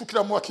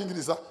igicukira mu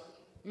bakingiriza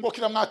ngo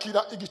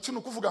kiramwakira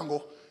igicunu kuvuga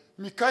ngo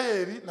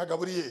Mikayeli na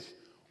Gaburiyeli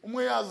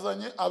umwe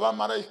yazanye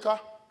abamarayika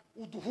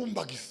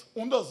uduhumbagiza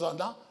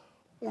undazana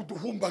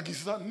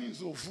uduhumbagiza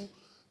n'inzovu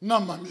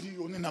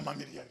n'amamiliyoni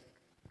n'amamiliyari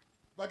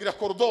bagira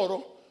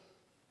koridoro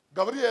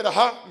Gaburiyeli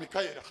aha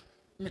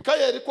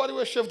Mikayeli ko ari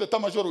we chef d'état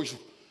major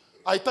w'ijuru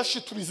ahita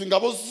shituriza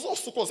ingabo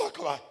zose uko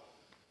zakabaye.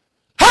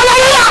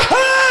 Haleluya!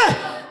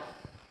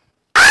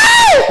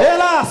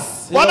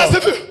 Bwana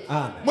sifiwe.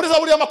 Muri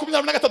Zaburi ya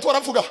 23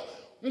 baravuga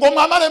ngo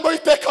mwamarembo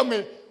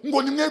yitekamwe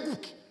ngo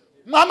nimweguke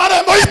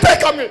mwamarembo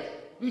yitekamwe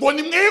ngo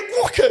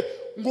nimweguke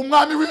ngo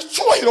umwami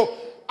w'icubahiro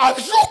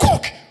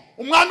avyukuke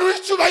umwami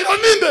w'icubahiro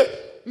ninde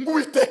ngo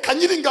witeka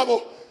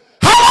nyiringabo.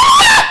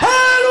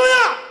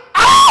 Haleluya!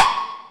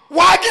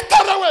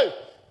 Wagitara we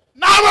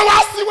nawe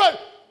wasiwe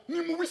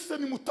ni muwise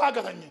ni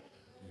mutagaranye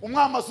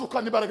umwami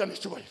azuka nibaraga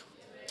n'icubahiro.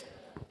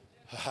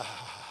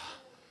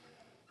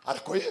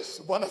 Ariko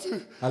Yesu Bwana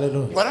sifiwe.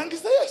 Haleluya.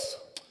 Barangiza Yesu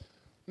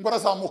ngo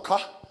arazamuka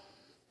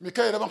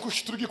Mikayeli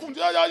abankushitura igikunzi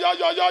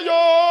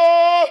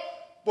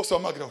bose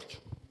bamagira utyo.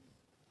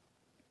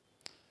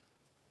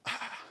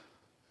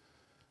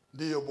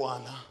 Ndiyo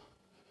Bwana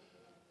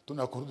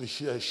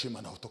tunakurudishia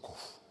heshima na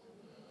utukufu.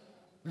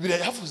 Biblia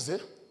yavuze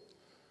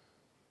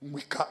ngo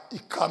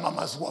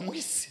ikamamazwa mu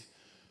isi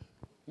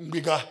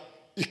ngo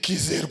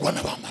ikizerwa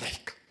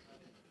n'abamarayika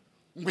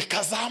ngo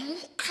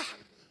ikazamuka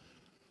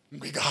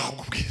ngo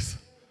igahabwa ubwiza.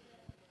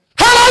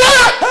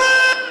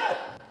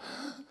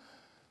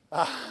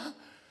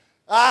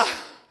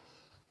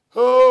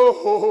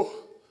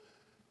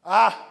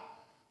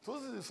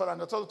 Tuzi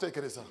faranga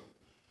tutekereza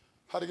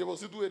hari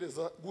gebozi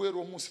duhereza guhera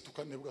uwo munsi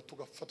tukanebwa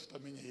tugapfa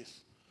tutamenye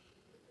Yesu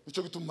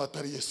nicyo gituma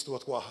atari Yesu tuba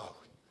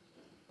twahawe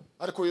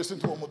ariko Yesu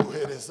ntuwo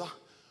muduhereza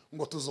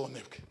ngo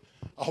tuzonebwe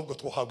ahubwo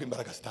twahabwa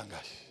imbaraga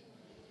zitangaje.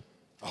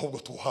 ahubwo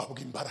tuhabwa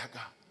imbaraga.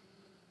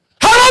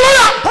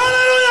 Haleluya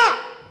haleluya.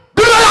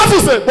 Biblia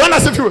yavuze Bwana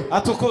asifiwe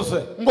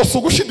atukuzwe ngo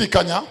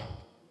sugushidikanya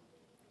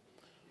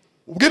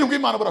ubwira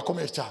bw'Imana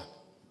burakomeye cyane.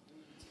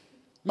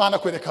 Imana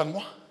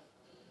kwerekanwa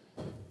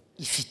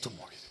ifite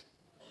umubiri,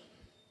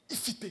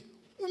 ifite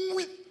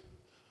umubiri.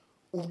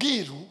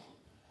 Ubwiru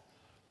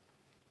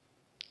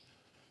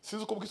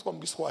sinzi uko bwitwa mu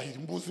Giswahili,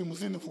 mbuzi mu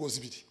zindi mvugo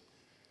zibiri,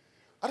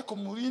 ariko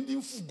mu rindi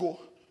mvugo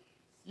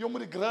yo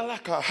muri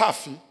Graraka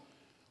hafi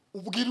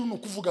ubwiru ni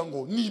ukuvuga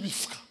ngo ni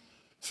ibifwa,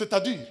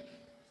 c'est-à-dire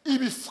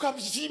ibifwa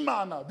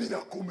by'Imana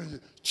birakomeye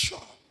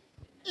cyane.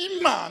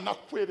 Imana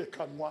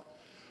kwerekanwa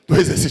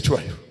duheze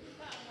sicywayo.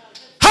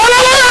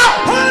 Haleluya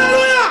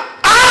haleluya.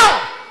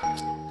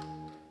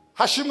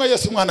 Hashimwe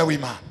Yesu mwana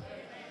w'Imana,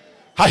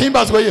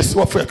 hahimbazwe Yesu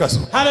wapfuye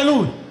akazuka.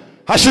 haleluya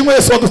Hashimwe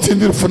Yesu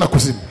wadutsindira urupfu na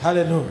kuzimu.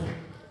 haleluya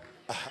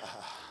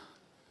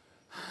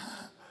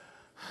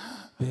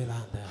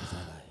beranda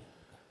yazabaye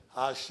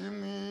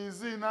Hashimwe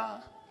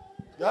izina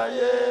ya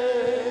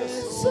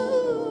Yesu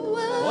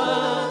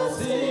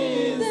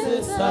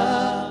watsinze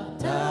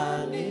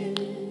satani.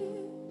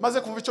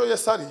 maze kumva icyo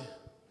Yesu ari,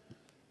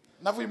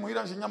 navuye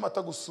muhira nje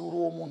Nyamata gusura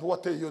uwo muntu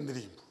wateye iyo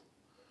ndirimbo.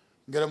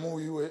 Ngera mu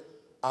wiwe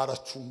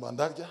aracumba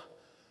ndarya,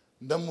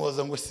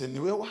 ndamubaza ngo se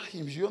niwe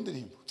wahimbye iyo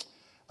ndirimbo?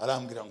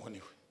 Arambwira ngo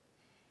niwe.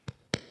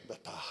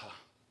 Ndataha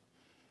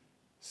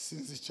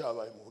sinzi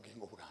cyabaye mu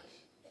bugingo bwanjye.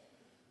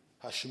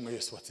 Hashimwe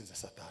Yesu watsinze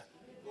satani.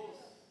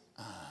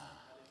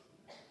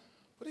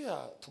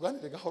 Buriya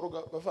tuganire gahoro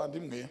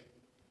bavandimwe.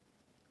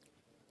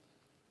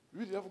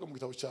 Bibiliya yavuga mu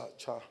gitabo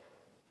cya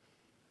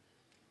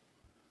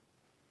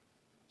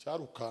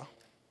Luka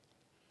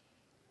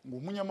ngo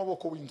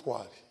umunyamaboko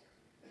w'intwari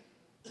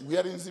ngo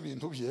yarinze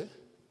ibintu bye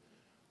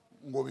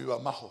ngo biba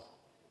amahoro,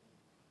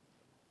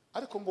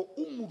 ariko ngo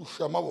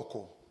umurusha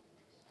amaboko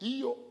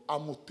iyo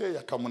amuteye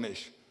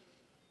akamunesha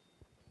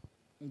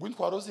ngo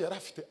intwaro ze yari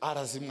afite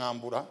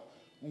arazimwambura,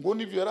 ngo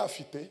n'ibyo yari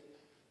afite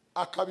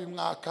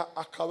akabimwaka,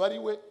 akaba ari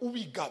we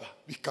ubigaba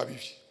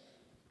bikabibye.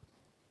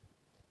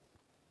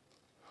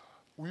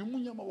 Uyu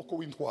munyamaboko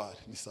w'intwari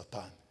ni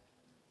Satani.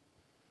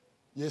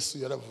 Yesu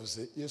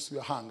yaravuze, Yesu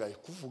yahangaye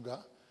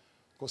kuvuga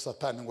ko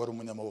Satani ngo ari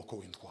umunyamaboko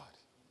w'intwari,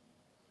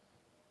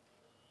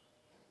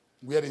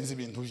 ngo yarinze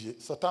ibintu bye.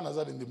 Satani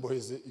azarinda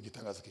imboheze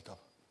igitangaza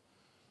kikaba,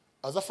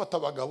 azafata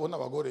abagabo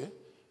n'abagore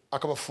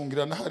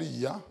akabafungirana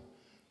hariya,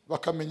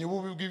 bakamenya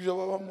ububi bw'ibyo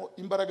babamo,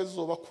 imbaraga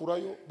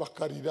zizobakurayo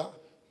bakarira.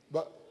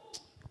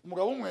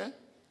 Umugabo umwe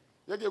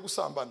yagiye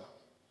gusambana,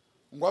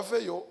 ngo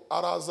aveyo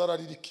araza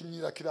ararira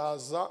ikimyira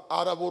kiraza,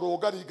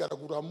 araboroga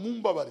arigaragura mu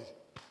mbabarire,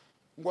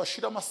 ngo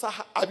ashira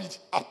amasaha 2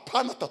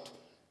 apana 3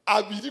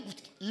 2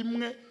 gutya,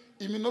 imwe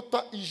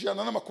iminota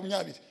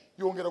 120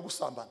 yongera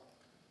gusambana.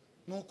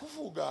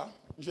 Nukuvuga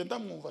nje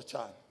ndamwumva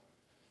cyane.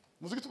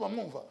 Muziki tuba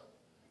mwumva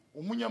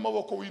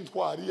umunyamaboko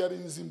w'intwari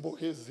yarinze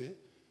imboheze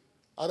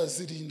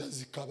arazirinda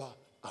zikaba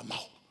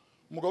amahoro.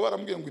 Umugabo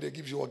aramubwiye ngo irega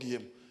ibyo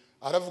wagiyemo,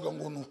 aravuga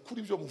ngo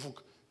nukuri ibyo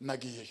muvuga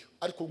nagiyeyo,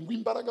 ariko ngo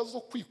imbaraga zo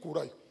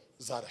kwikurayo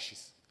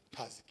zarashize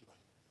ntazikibaye.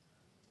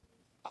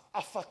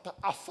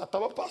 Afata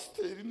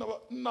abapasiteri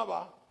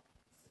n'aba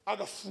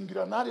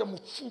agafungira nariya mu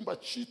cyumba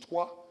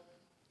cyitwa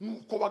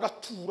nuko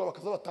bagatura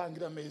bakaza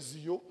batangira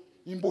meziyo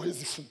imbohe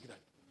zifungiranye.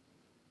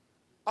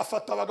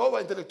 Afata abagabo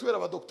ba intellectuel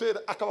abadoktere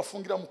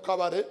akabafungira mu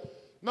kabare,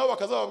 nabo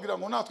bakaza bababwira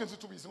ngo natwe nzi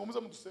tubizi ngo muze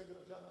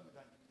mudusengera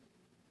byananiranye.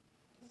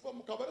 Kuva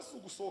mu kabare si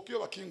ugusohoka iyo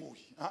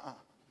bakinguye,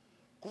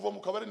 kuva mu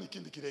kabare ni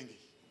ikindi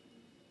kirengeye.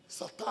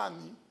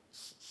 Satani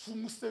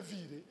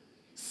sumusevire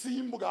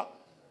simbwa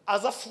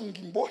azafunga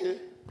imbohe.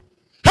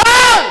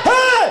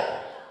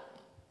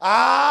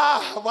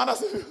 Bwana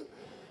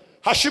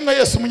hashimwe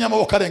Yesu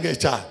umunyamaboko arengeye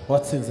cyane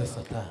watsinze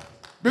satani.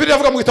 Bibiliya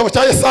yavuga mu gitabo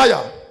cya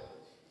Yesaya,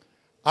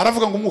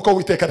 aravuga ngo umwuka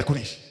w'Uwiteka ari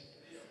kuri njye,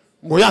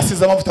 ngo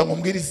yansize amavuta ngo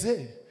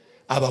mbwirize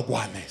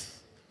abagwaneza,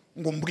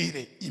 ngo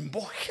mbwire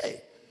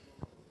imbohe.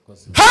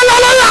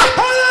 Haleluya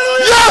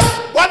haleluya. Yes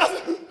Bwana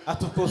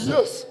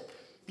atukuzwe.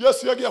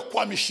 Yesu yagiye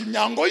kwamisha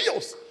imyango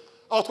yose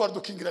aho twari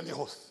dukingiranye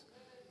hose.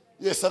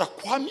 Yesu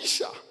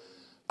arakwamisha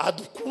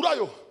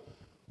adukurayo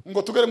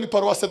ngo tugere mu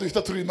paruwase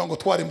duhita turirimba ngo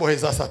tware imbohe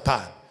za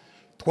Satani,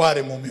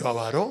 tware mu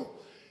mibabaro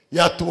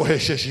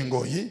yatubohesheje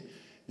ingoyi.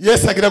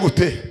 Yesu agira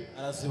gute?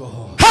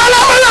 Arazibohora.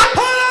 Haleluya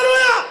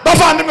haleluya.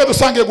 Bavandimwe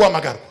dusangiye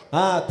guhamagarwa.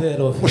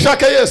 Atero.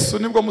 Ushake Yesu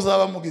nibwo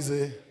muzaba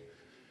mugize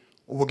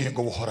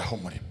ubugingo buhoraho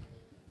murimo.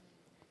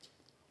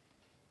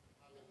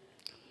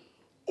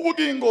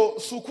 Ubugingo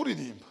si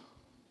ukuririmba,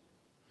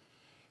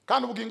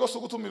 kandi ubugingo si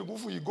ugutumirwa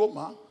uvuye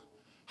Igoma,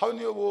 habe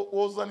niyo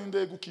wozana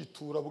indege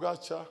ukitura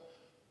bwacya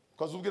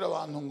ukazubwira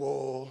abantu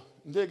ngo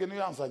indege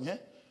niyo yanzanye,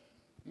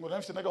 ngo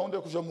nafite na gahunda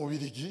yo kuja mu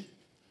Birigi.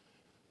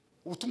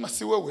 Ubutumwa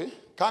si wewe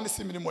kandi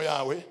si imirimo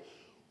yawe.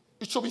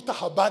 Icyo bita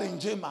habari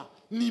njema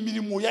ni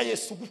imirimo ya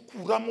Yesu,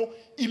 gukuramo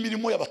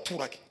imirimo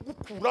y'abaturage,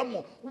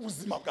 gukuramo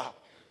ubuzima bwawe.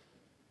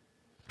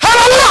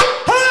 Haleluya.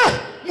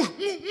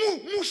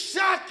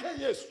 Mushake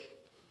Yesu,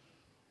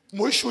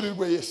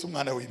 muhishurirwe Yesu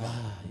mwana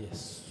w'Imana.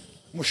 Yesu.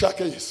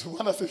 Mushake Yesu.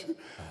 Bwana se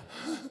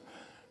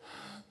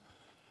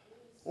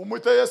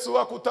Umwite Yesu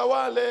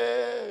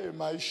akutawale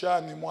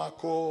maishani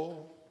mwako.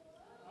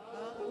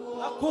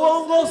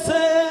 Akuongoze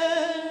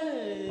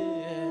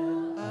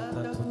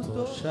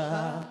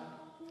atatutosha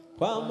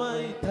kwa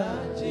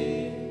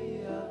mahitaji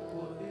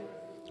yako.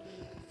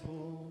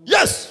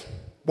 Yes.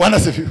 Bwana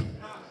asifiwe.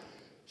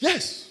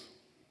 Yes.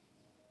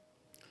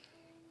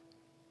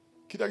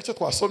 Kila gice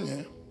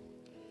twasomye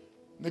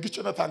ni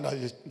gice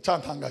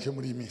natangaje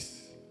muri iyi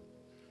minsi.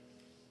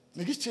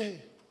 Ni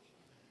gice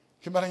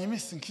kimaranye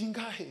iminsi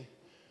nkingahe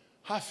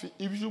hafi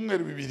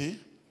ibyumweru bibiri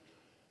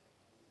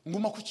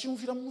nguma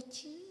kucyumvira mu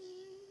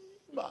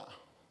mutima.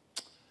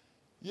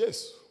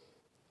 Yesu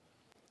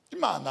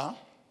Imana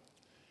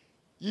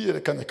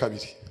yiyerekanye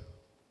kabiri.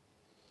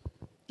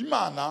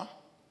 Imana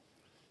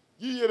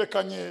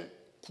yiyerekanye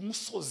ku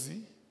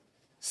musozi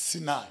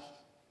Sinai.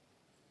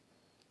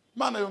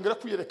 Imana yongera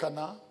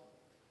kwiyerekana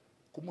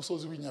ku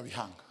musozi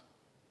w'inyabihanga.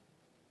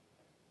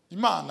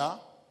 Imana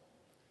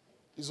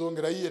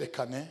izongera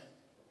yiyerekane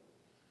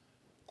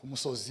ku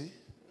musozi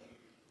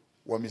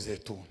wa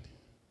Mizeituni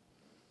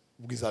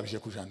ubwo izabije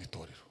kujana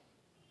itorero.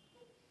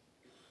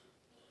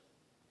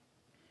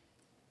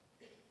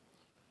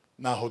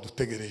 Naho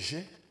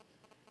dutegereje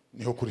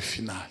niho kuri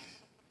finali,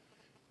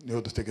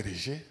 niho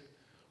dutegereje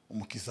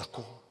umukiza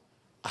ko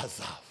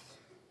azava.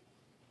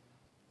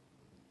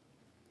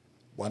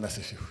 Bwana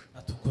asifiwe.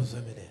 Atukuze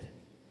milele.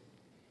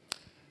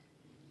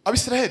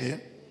 Abisiraheli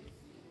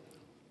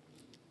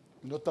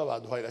inota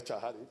baduhaira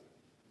cyahari.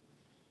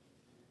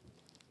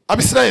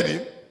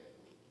 Abisiraheli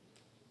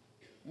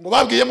ngo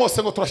babwiye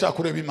Mose ngo turashaka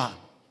kureba Imana.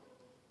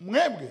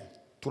 Mwebwe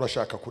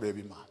turashaka kureba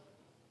Imana.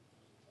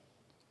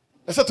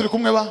 Ese turi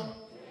kumwe ba?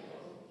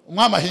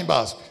 Umwami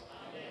ahimbazwe.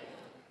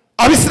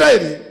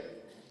 Abisiraheli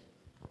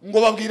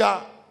ngo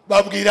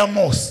babwira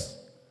Mose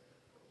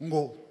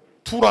ngo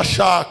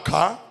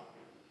turashaka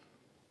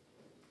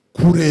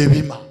kureba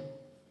Imana.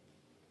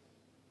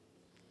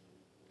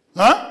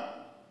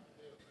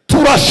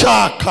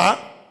 Turashaka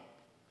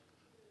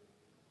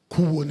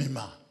kubona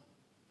Imana.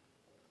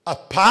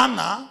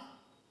 Apana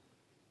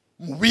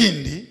mu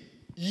bindi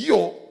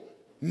iyo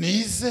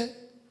nize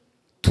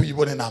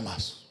tuyibone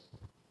n'amaso.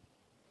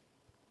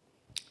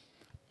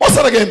 Mose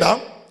aragenda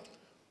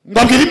ngo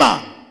abwire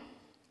Imana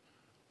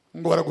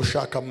ngo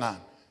baragushaka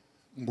mwana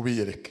ngo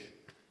biyereke.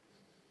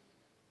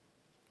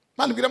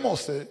 Imana ibwira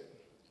Mose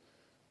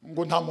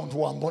ngo nta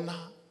muntu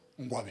wambona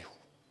ngo abeho.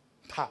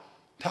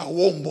 Nta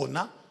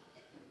wombona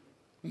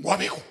ngo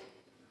abeho.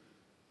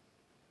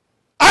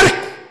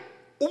 Ariko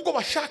ubwo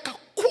bashaka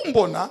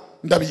kumbona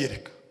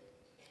ndabiyereka.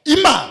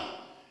 Imana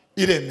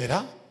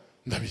iremera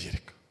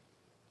ndabiyereka.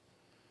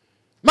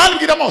 Imana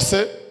ibwira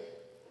Mose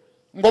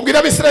ngo bwira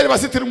Abisirayeli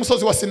basitira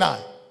umusozi wa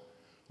Sinai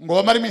ngo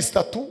bamare iminsi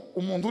 3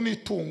 umuntu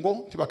n'itungo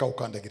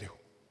ntibakawukandagireho,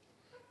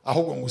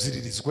 ahubwo ngo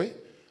uziririzwe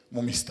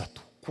mu minsi 3.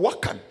 Kuwa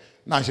 4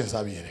 nanje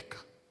nzabiyereka.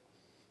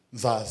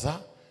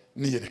 Nzaza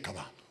niyereka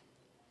abantu.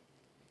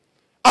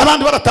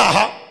 Abandi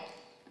barataha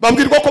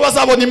babwirwa ko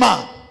bazabona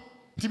Imana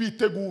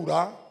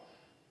ntibitegura,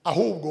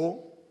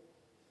 ahubwo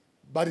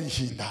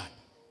barihindana.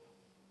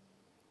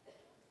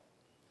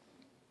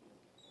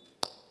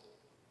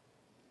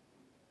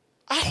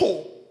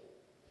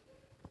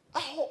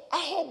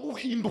 Aho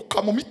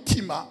guhinduka mu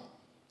mitima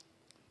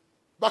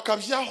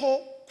bakavyaho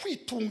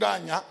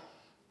kwitunganya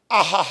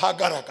aha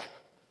hagaragara.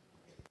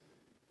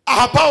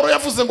 Aha Paulo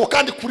yavuze ngo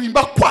kandi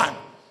kurimba kwanyu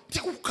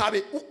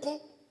tikukabe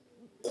uko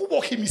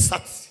kuboha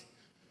imisatsi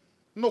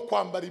no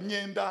kwambara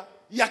imyenda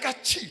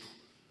y'agaciro,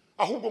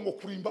 ahubwo ngo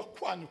kurimba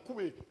kwanyu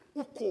kube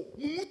uko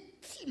mu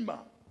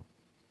mutima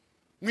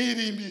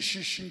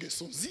mwirimbishisha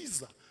ingeso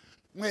nziza,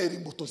 mwera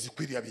imbuto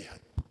zikwiriye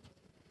abihari.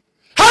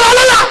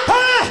 Haleluya!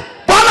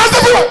 Bwana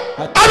asifiwe.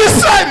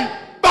 Abisirayeli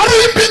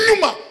barimba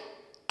inyuma.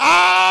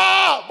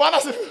 Bwana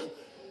asifiwe.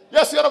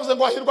 Yesu yaravuze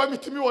ngo ahirwa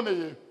imitima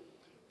iboneye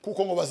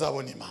kuko ngo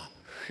bazabona Imana.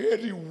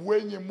 Heri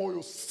wenye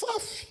moyo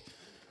safi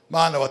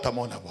maana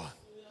watamona Bwana.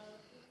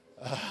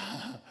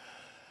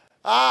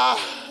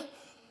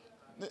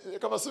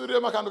 Kama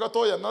subiremo akantu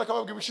gatoya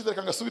narakababwiye ubushize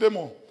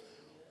kangasubiremo.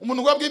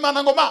 Umuntu gwabwiye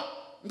Imana ngo ma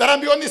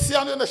ndarambiwe n'isi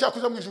yanyu ndashaka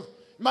kuja mu ijuru.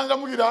 Imana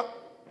iramubwira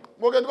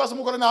ngo genda base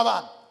umugore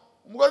n'abana.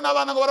 Umugore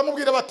n'abana ngo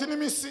baramubwira bati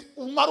n'imisi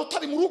umara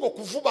utari mu rugo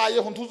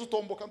kuvubayeho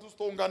ntuzutomboka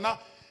ntuzutongana.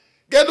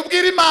 Genda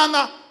ubwira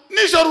Imana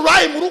nijoro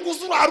urayi mu rugo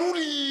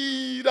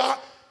uzurarurira.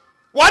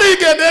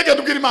 Warigendeye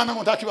genda ubwira Imana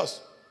ngo nta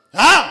kibazo.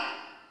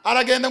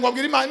 Aragenda ngo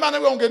abwira Imana, Imana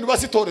ngo ngenda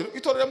ubasitorero.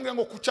 Itorero yamubwira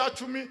ngo ku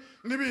cacumi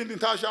n'ibindi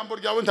nta jambo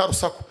ryawe nta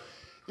rusako.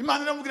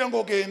 Imana iramubwira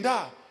ngo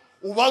genda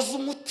ubaze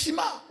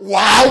umutima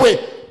wawe,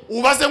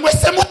 ubaze ngo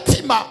ese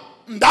mutima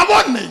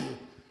ndaboneye.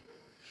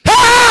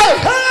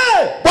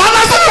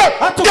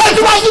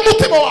 Genda ubaze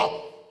umutima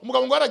wawe.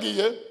 Umugabo ngo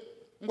aragiye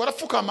ngo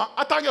arapfukama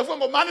atangiye avuga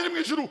ngo Mana iri mu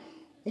ijuru.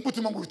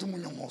 Umutima ngo uhita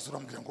umunyomoza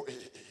uramubwira ngo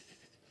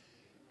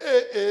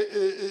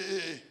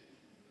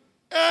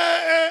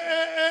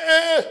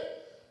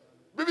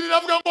Bibiri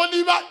iravuga ngo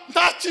niba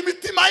nta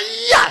kimitima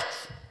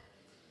yacu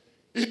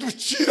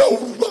iducira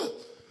urubanza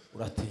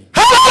uratinya.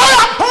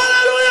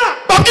 Haleluya!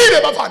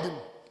 Babwire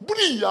bavandimwe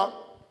buriya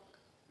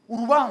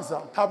urubanza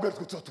ntabwo ari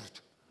twe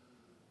turuca.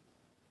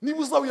 niba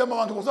uzawiyama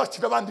abantu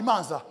uzakira abandi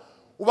manza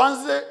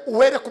ubanze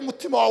uhere ku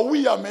mutima wawe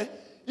wiyame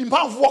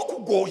impamvu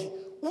wakugoye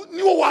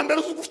niwo wa mbere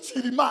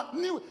uzugukira Imana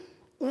niwe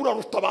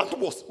uraruta abantu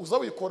bose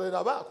uzawikorera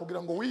aba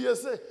kugira ngo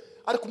wiyeze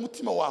ariko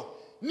umutima wawe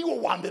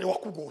niwo wa mbere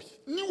wakugoye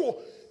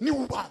niwo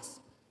ubanza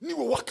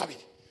niwo wa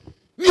kabiri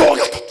niwo wa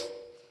gatatu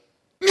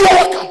niwo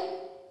wa kane.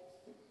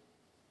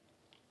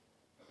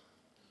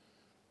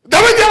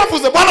 Dawidi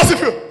yaravuze Bwana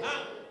sifiwe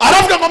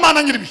aravuga ngo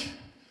Mana nyiribihe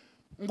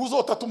ngo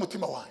uzotata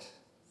umutima wanje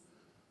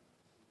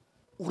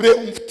urebe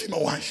umutima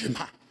wanje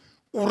Mana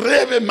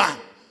urebe Mana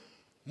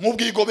mu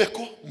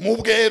bwigobeko mu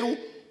bweru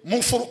mu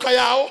mfuruka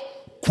yawo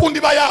kundi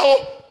bayaho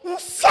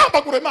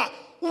usambagure Mana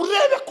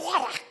urebe ko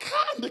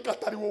harakandi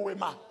katari wowe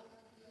Mana.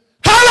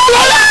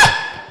 Haleluya!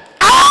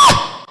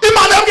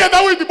 Imana yabwiye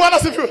Dawidi Bwana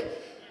sifiwe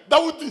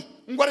Dawidi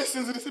ngo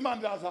arisinziriza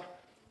Imana iraza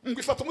ngo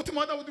ifata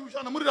umutima wa Dawidi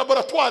ujana muri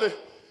laboratoire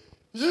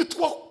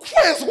yitwa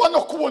kwezwa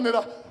no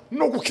kubonera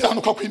no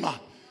gukiranuka kw'Imana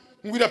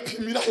ngo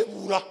irapimira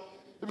hebura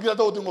ibwira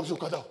Dawidi ngo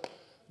byuka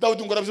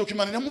Dawidi ngo arabyuka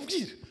Imana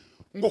iramubwira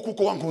ngo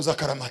kuko wanguza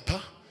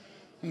karamata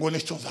ngo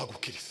nicyo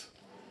nzagukiriza.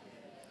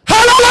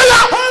 Haleluya!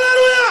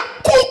 Haleluya!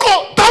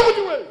 Kuko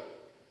Dawidi we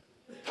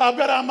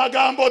ntabwo ari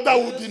amagambo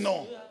Dawidi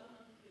no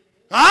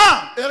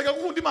erega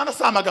gukunda Imana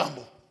si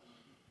amagambo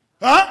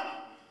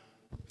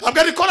ntabwo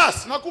ari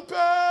chorus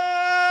nakupenda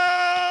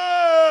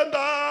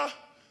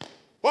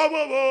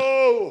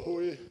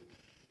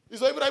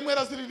izo Ibrahimu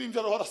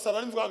yaraziririmbye arasara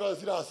arimvuga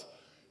ziraza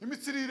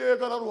imitsiri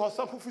irega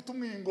araruhasa nk'ufite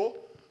umwingo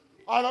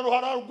araruha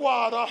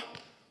ararwara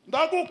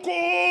ndagukunda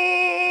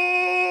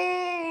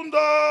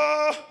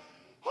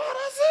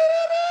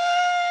arazirire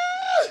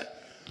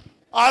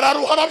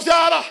araruha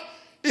arabyara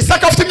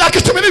Isaka afite imyaka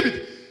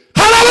 12.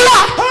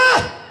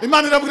 Haleluya!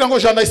 Imana irabwira ngo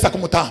jana Isaka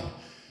umutamba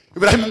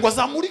Ibrahimu ngo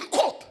azamuri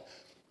kota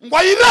ngo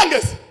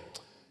ayirangeze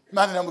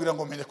Imana irambwira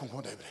ngo menye ko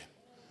nkunda Ibrahimu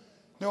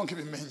niyo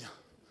nkibimenya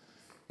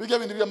bijya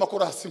bindi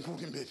by'amakorasi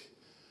nkuri imbere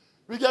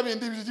bijya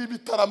bindi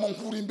bitaramo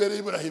nkuri imbere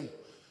Ibrahimu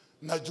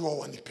najua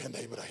wanipenda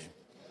Ibrahimu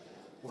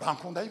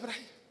urankunda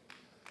Ibrahimu.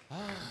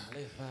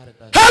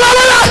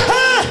 Haleluya!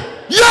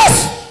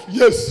 Yes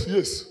yes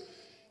yes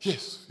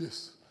yes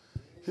yes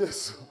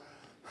yes.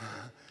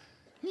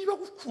 Niba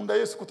gukunda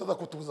Yesu kutaza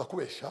kutubuza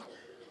kubesha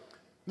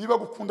niba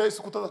gukunda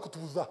Yesu kutaza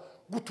kutubuza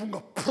gutunga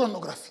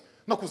pornography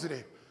no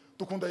kuzireba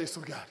dukunda Yesu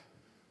byari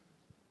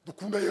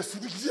dukunda Yesu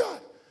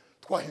byari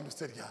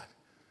twahindutse ryari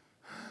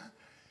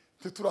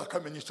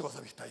titurakamenya icyo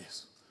bazabita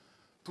Yesu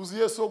tuzi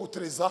Yesu wo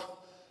gutereza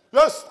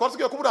Yesu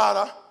twasigiye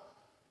kuburara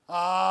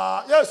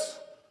Yesu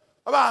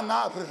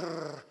abana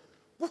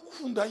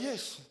gukunda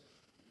Yesu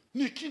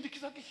ni ikindi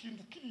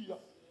kizagihindukira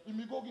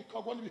imigogo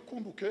ikagwa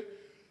nibikunduke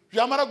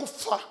byamara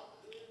gupfa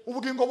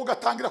ubugingo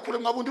bugatangira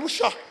kuremwa bundi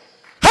busha.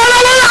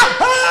 Haleluya!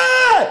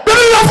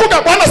 Biblia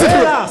yavuga Bwana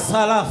sifiwe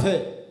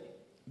salafe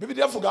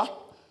Biblia yavuga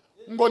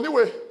ngo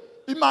niwe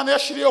Imana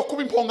yashiriyeho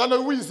kuba impongano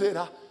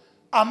y'uwizera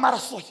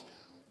amaraso ye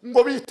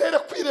ngo bitere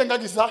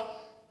kwirengagiza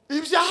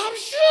ibyaha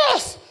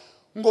byose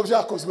ngo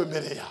byakozwe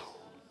mbere yaho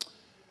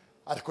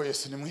ariko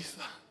Yesu ni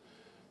mwiza.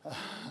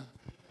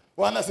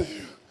 Bwana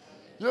sifiwe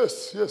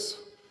yes yes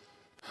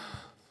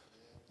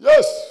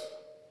yes.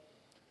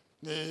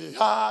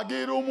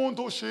 Nihagira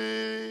umuntu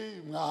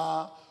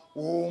ushimwa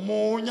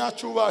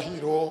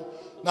umunyacubahiro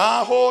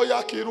naho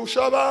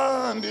yakirusha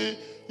abandi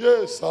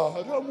Yesu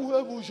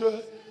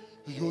aramuhebuje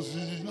iyo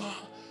zina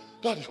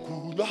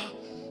darikunda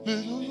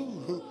niyo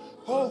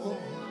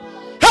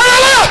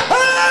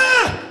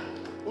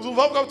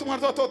uzumva vuga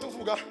utumwa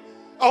tuvuga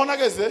aho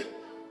nageze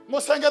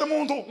ngo sengera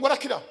umuntu ngo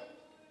arakira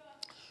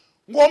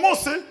ngo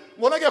umunsi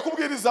ngo nagiye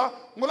kubwiriza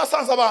ngo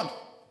nasanze abantu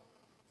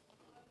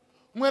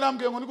umwe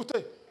rambwiye ngo ni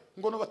gute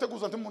ngo no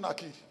bateguza ndi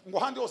munakiri ngo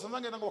handi hose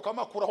nzangenda ngo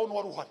bakamakuraho no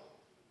waruhari.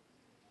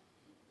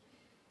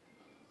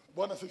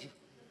 Bwana sifiwe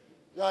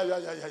ya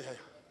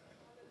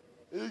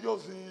iyo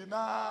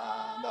zina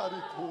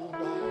ndarikunda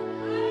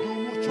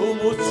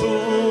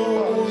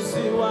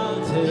umucunguzi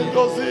wanjye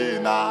iyo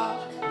zina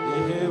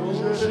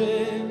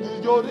ihebuje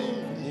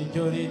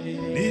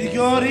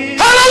niryo.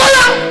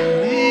 Haleluya!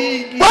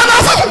 Bwana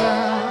sifiwe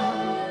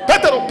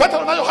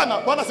Petero na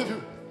Yohana Bwana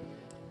sifiwe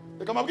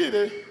reka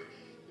mabwire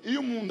iyo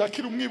umuntu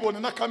akiri umwibone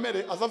na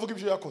kamere azavuga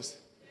ibyo yakoze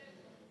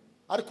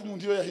ariko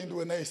umuntu iyo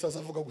yahinduwe na Yesu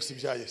azavuga gusa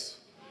ibya Yesu.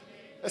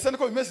 Ese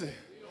niko bimeze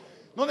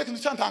none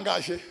kintu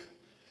cyantangaje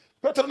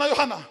Petero na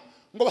Yohana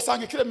ngo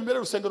basanga ikirema imbere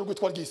rusengero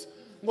rwitwa rwiza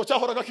ngo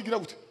cyahoraga kigira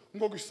gute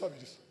ngo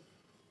gisabiriza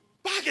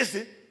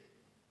bageze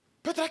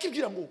Petero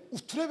akibwira ngo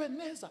uturebe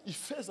neza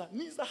ifeza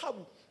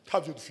n'izahabu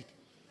tabyo dufite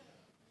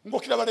ngo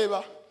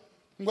kirabareba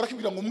ngo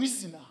arakibwira ngo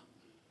mwizina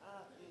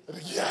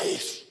rya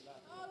Yesu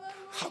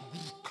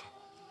haguruka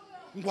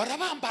ngo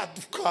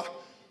arabambaduka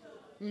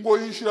ngo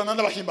yinjirana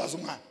n'abahimbaza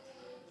umwana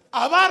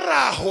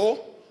abaraho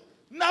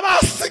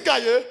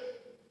n'abasigaye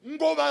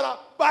ngo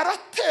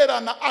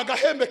baraterana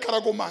agahembe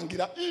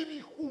karagomangira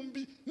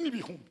ibihumbi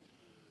n'ibihumbi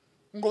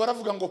ngo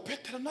baravuga ngo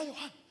Petero na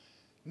Yohana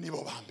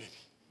nibo bambere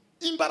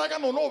imbaraga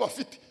noneho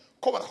bafite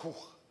ko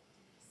barahuha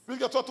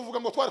biga tuvuga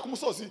ngo twari ku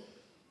musozi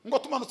ngo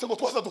tumanutse ngo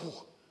twaza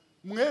duhuha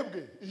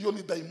mwebwe iyo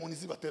ni daimoni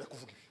zibatera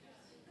kuvuga ibyo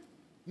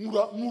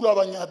muri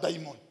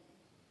abanyadayimoni.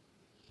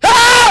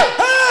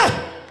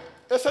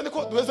 Ese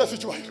niko duheze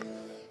icyubahiro.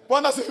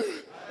 Bwana se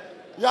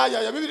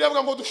ya Bibiliya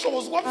ivuga ngo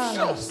dushobozwa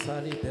byose.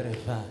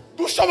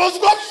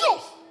 Dushobozwa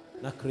byose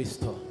na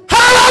Kristo.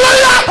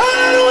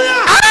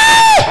 Haleluya.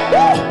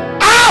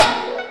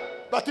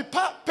 Bati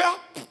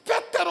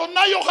Petero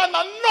na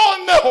Yohana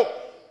noneho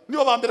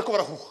nibo bambere ko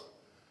barahuha.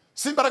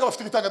 Simbaraga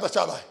bafite igitangaza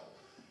cyabaye.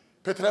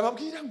 Petero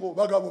yababwira ngo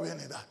bagabo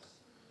bene data.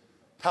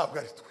 Ntabwo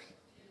ari twe.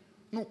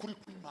 Nukuri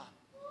kw'Imana.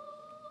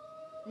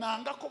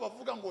 Nanga ko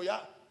bavuga ngo ya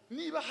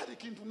niba hari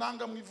ikintu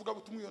nanga mwivuga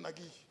butumwe yo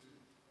nagiye.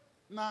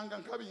 Nanga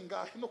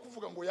nkabingahe no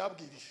kuvuga ngo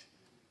yabwirije.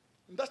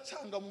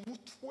 Ndacanga mu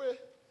mutwe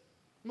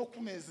no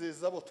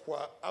kunezeza abo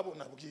abo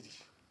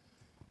nabwirije.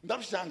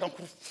 Ndabyanga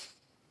kurupfu.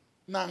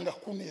 Nanga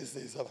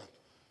kunezeza abantu.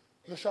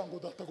 Nashango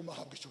dataguma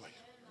habwa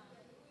icyubahiro.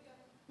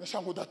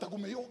 Nashango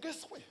datagume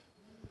yogeswe.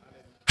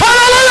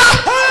 Haleluya!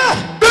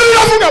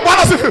 Biravuga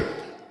Bwana sifi.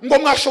 Ngo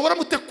mwashobora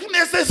mute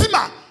kunezeza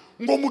Imana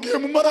ngo mugihe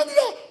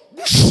mumaranira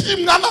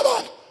gushimwa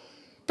n'abantu.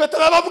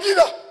 Petero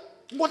ababwira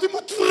ngo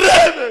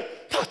ndimuturebe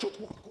ntacyo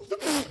twakoze.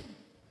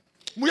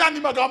 Muyandi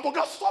magambo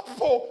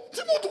gasopo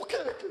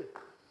timudukeke.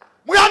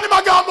 Muyandi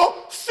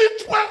magambo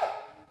sitwe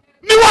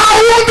ni wa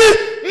wundi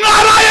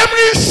mwaraye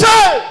mwishe.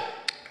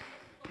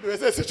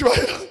 Niweze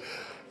sicyubahiro.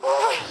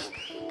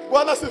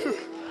 Bwana sifi.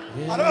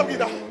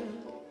 Arababwira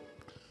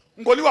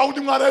ngo ni wa wundi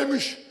mwaraye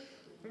mwishe.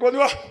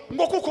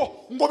 Ngo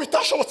kuko ngo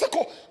bitashobotse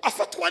ko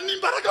afatwa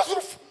n'imbaraga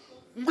z'urupfu.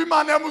 Ngo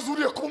Imana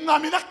yamuzuriye ku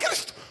mwami na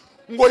Kristo.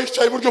 Ngo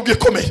yicaye iburyo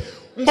bw'ikomeye.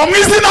 Ngo mu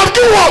izina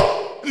ry'uwo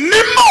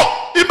nimo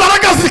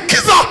imbaraga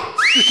zikiza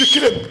iki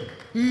kiremwa.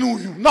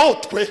 N'uyu naho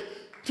twe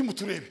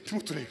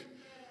timuturebe.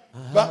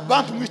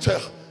 Bantu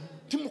mwicaye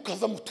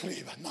timukaza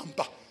mutureba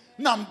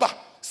namba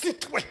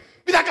sitwe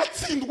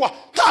biragatsindwa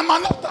nta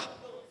manota.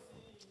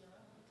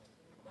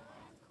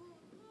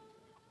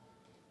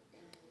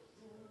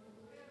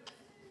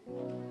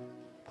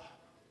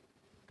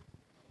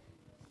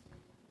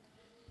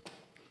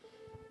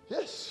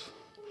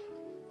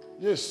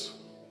 Yes.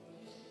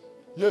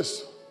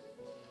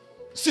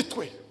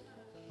 Sitwe.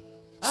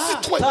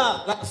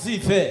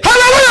 Sife.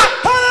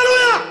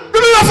 Haleluya.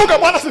 Biravuga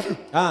Bwana sifi.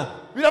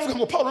 Biravuga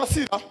ngo Paulo na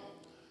Sila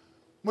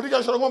muri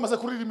gajoro ngo bamaze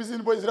kuririmba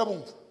izindi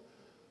zirabumva.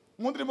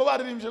 Mu ndirimbo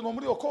baririmbye ngo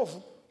muri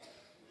Okovu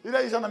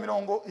ira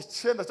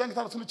 190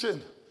 cyangwa 69.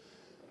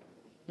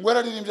 Ngo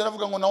yararirimbye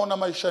aravuga ngo naona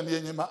maisha ni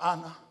yenye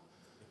maana.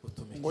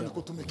 Ngo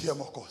nikutumikia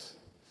Mwokozi.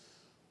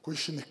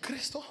 Kuishi ni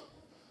Kristo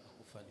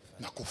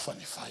na kufa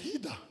ni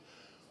faida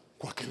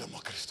kwa kila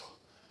Mkristo.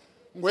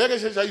 Ngo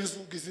yagejeje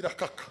inzugi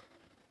zirakaka.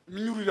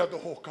 Iminyururu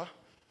iradohoka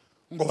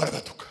ngo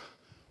barabatuka.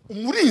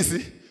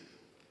 Umurinzi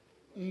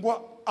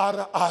ngo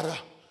ara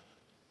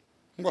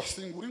ngo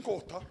asingura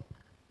inkota.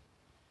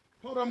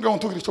 Ntorambwe ngo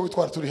tugira icyo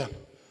witwara turi hano.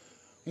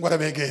 Ngo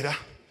arabegera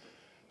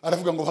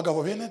aravuga ngo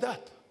bagabo bene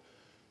data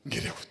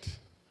ngire gute.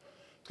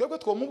 Twebwe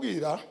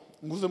twomubwira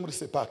nguze muri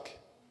sepake.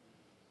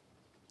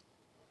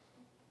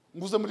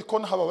 Nguze muri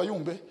kona haba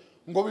bayumbe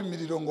ngo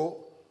bimiriro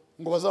ngo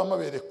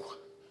bazamaberekwa.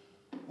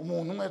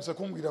 Umuntu umwe yaje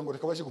kumbwira ngo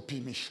reka baje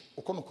gupimisha.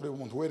 Uko no kureba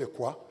umuntu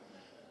werekwa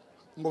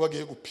ngo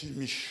bagiye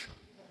gupimisha.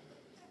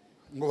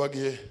 Ngo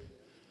bagiye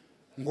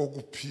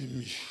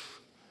gupimisha.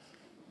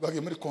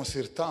 Bagiye muri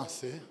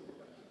concertance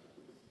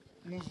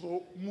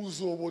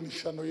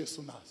muzobonisha no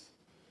Yesu naza.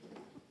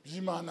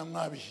 Byimana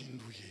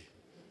mwabihinduye.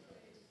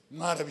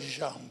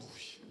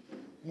 Mwarabijambuye.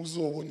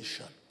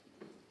 Muzobonisha.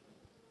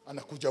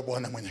 Anakuja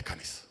Bwana mwenye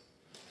kanisa.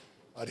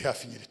 Ari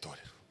hafi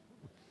nyiritorero.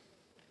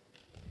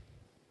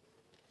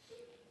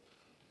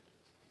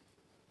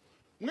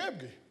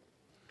 Mwebwe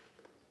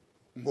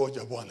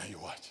ngoja Bwana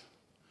yuaje.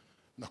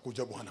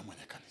 Nakuja Bwana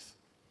mwenye kanisa.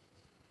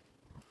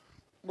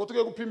 Ngo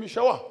tuge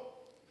gupimisha wa?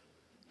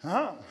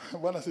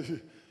 Bwana sifi.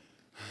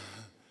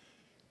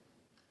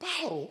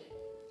 Paulo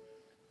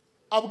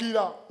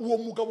abwira uwo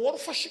mugabo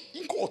warufashe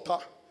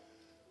inkota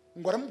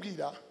ngo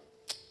aramubwira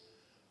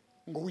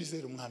ngo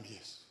wizere umwami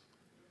Yesu.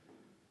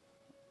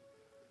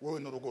 Wowe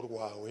n'urugo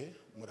rwawe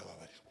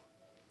murababarirwa.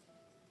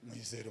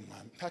 Mwizere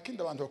umwami. Nta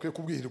kindi abantu bakwiye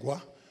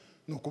kubwirwa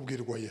no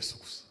kubwirwa Yesu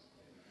gusa.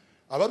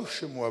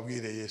 Abarushe mu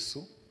babwire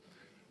Yesu,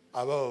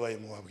 abababaye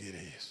mu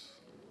babwire Yesu.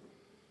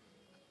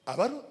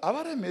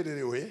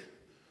 Abaremererewe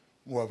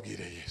mu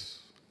babwire Yesu.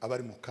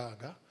 Abari mu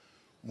kaga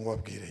mu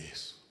babwire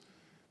Yesu.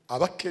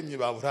 Abakenye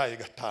baburaye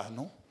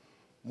gatano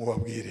mu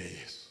babwire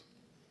Yesu.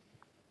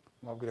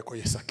 Mubabwire ko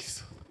Yesu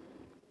akiza.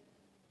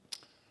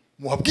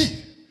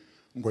 Mubabwire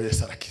ngo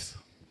Yesu arakiza.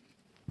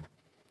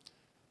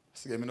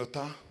 Sigaye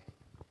minota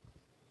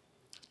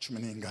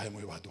 10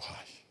 mu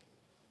baduhaye.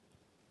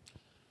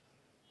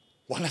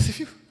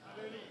 Wanasifiwe.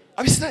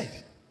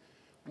 Abisirayeli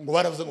ngo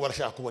baravuze ngo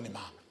barashaka kubona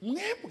Imana.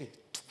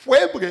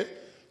 Twebwe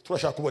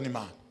turashaka kubona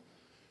Imana.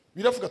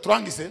 Biravuga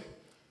turangize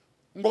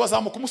ngo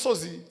bazamuka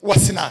umusozi wa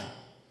Sinai.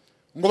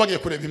 Ngo bagiye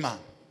kureba Imana.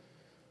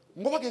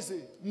 Ngo bageze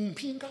mu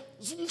mpinga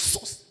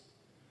z'umusozi.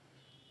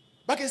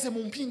 Bageze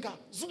mu mpinga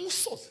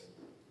z'umusozi.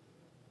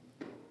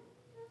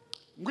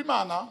 Ngo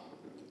Imana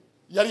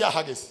yari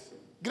yahageze.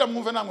 Gira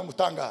mwumve namwe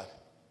mutangare.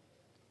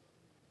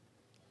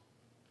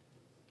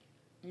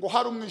 ngo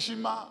hari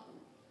umwijima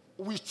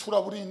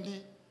wicura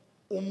burindi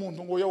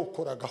umuntu ngo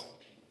yawukoragaho,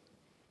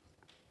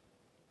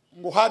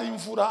 ngo hari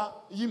imvura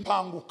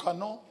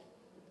y'impangukano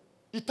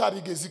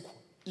itarigeze igwa,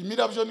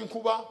 imirabyo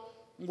n'inkuba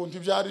ngo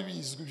ntibyari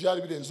bizwi,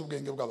 byari birenze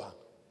ubwenge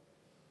bw'abantu,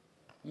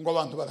 ngo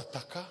abantu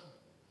barataka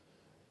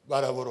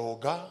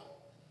baraboroga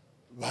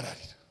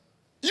bararira.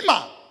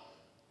 Imana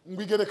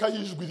ngo igereka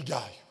y'ijwi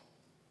ryayo,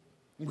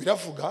 ngo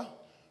iravuga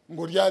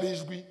ngo ryari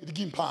ijwi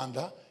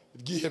ry'impanda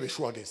ryihebesha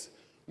uwageze,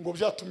 ngo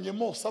byatumye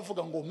Mose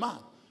avuga ngo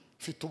Mana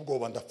mfite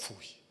ubwoba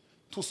ndapfuye,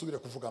 tusubire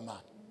kuvuga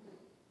Mana,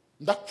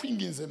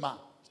 ndakwinginze Mana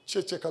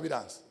ceceka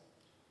biranze.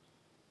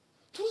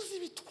 Tuzi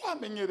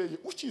bitwamenyereye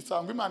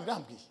ukitsanga Imana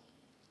irambwiye,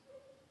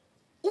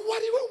 uwo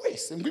ari we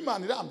wese ngo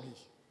Imana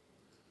irambwiye,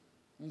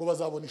 ngo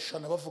bazabona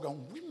ishana bavuga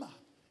ngo Imana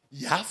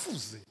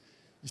yavuze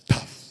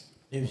itavuze.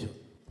 Nibyo.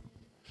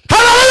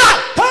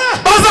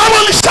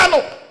 Bazabona ishano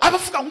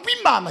abavuga ngo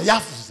Imana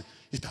yavuze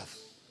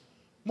itavuze.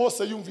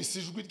 Mose yumvise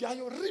ijwi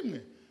ryayo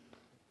rimwe,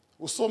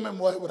 usome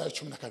mu Baheburayo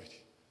 12,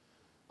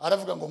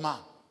 aravuga ngo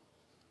Mana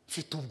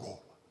mfite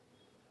ubwoba,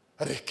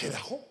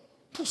 rekeraho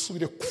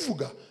tusubire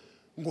kuvuga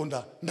ngo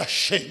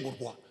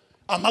ndashengurwa,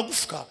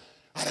 amagufwa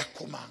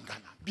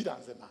arakomangana,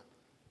 biranze Mana,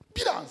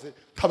 biranze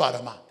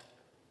tabara Mana.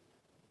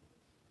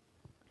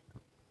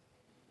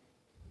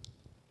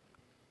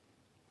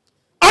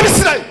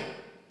 Abisirayeli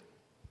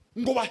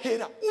ngo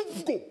bahera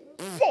ubwo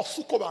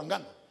bose uko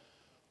bangana,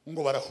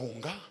 ngo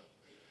barahunga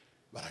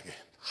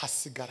baragenda,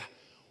 hasigara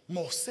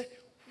Mose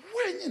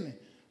wenyine,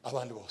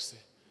 abandi bose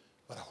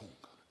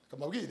barahunga.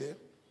 Kamabwire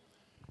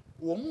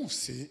uwo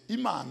munsi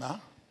Imana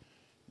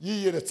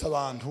yiyeretse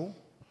abantu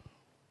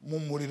mu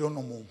muriro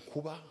no mu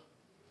nkuba,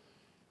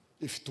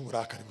 ifite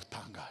uburakari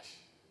butangaje,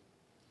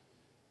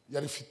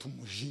 yari ifite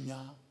umujinya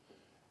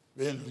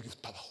bene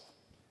urw'utabaho,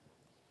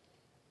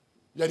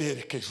 yari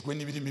yerekejwe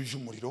n'ibirimi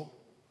by'umuriro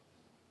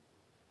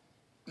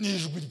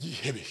n'ijwi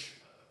ryihebesha.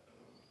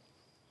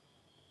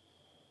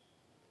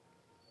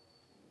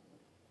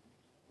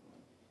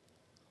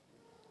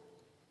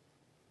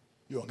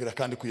 Yongera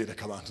kandi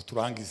kuyereka abantu,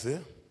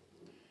 turangize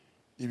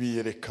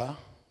ibiyereka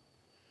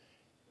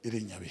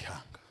iri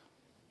Nyabihanga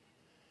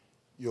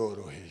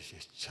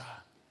yoroheje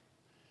cyane,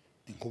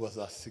 inkuba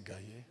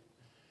zasigaye,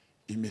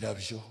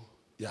 imirabyo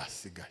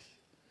yasigaye,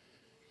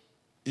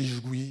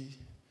 ijwi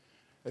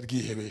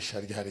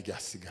ryihebesha ryari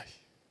ryasigaye.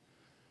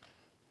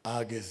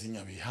 Ageze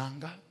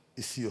Nyabihanga,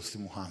 isi yose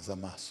imuhanze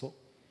amaso,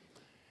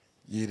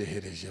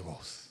 yirehereje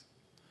bose,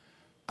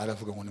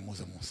 aravuga ngo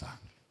nimuze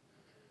munsange,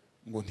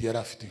 ngo ntiyari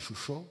afite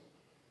ishusho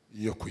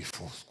yo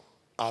kwifuzwa.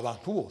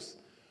 Abantu bose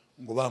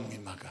ngo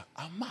bamwimaga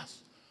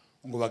amaso,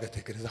 ngo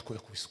bagatekereza ko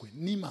yakubiswe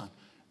n'Imana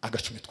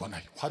agacumitwa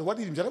nayo. Hari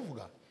waririmbye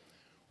aravuga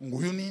ngo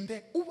uyu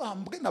ninde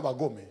ubambwe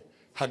n'abagome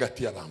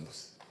hagati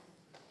y'abambuzi,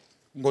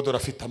 ngo dore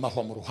afite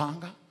amahwa mu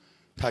ruhanga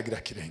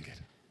ntagira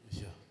kirengera.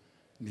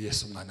 Ni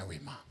Yesu umwana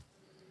w'Imana,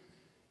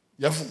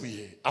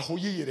 yavuye aho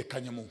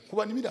yiyerekanye mu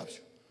kuba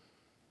n'imirabyo,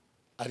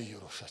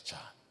 ariyorosha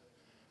cyane,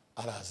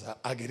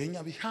 araza agere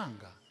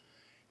Nyabihanga.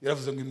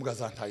 Yaravuze ngo imbwa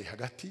zantaye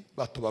hagati,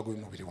 batobaguye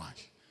umubiri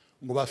wanje,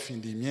 ngo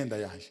bafindiye imyenda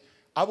yanje,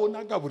 abo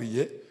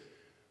nagaburiye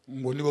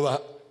ngo nibo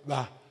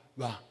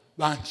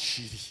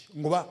banciriye,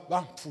 ngo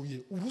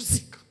bampfuye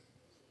uruziga.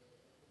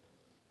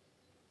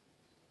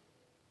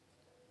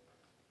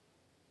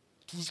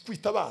 Tuzi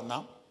kwita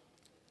abana,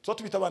 tuba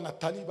tubita abana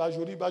Tani, ba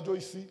Jori, ba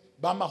Joyce,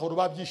 ba Mahoro,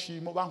 ba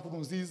Byishimo, ba Nkuru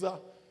Nziza,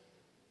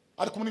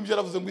 ariko muri ibyo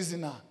yaravuze ngo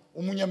izina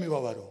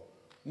umunyamibabaro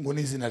ngo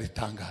ni izina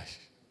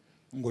ritangaje,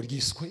 ngo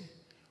ryiswe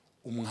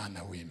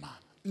umwana w'Imana.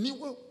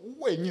 Niwe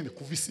wenyine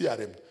kuva isi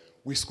yaremwe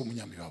wiswe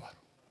umunyamibabaro.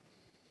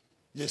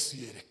 Yesu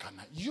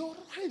yerekana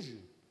yoroheje,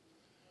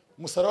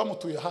 umusaraba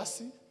mutuye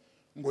hasi,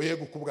 ngo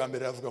yeguke. Ubwa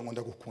mbere aravuga ngo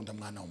ndagukunda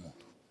mwana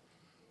w'umuntu,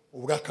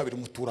 ubwa kabiri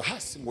mutura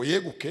hasi ngo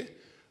yeguke,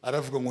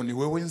 aravuga ngo ni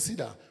wewe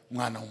nzira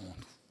mwana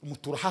w'umuntu,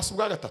 umutura hasi.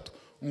 Ubwa gatatu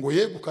ngo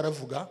yeguke,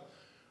 aravuga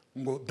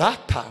ngo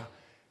data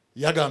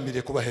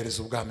yagambiriye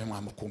kubahereza ubwami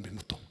mwamukumbi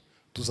muto,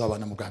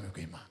 tuzabana mu bwami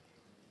bw'Imana.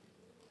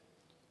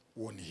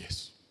 Uwo ni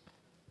Yesu.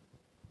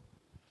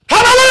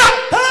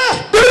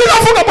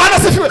 Biravuga Bwana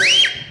sifiwe,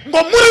 ngo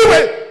muri we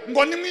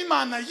ngo ni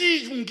Imana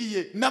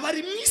yiyungiye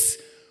n'abari mwisi,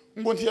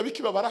 ngo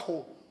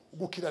ntiyabikibabaraho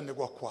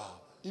gukiranirwa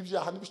kwabo,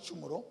 ibyaha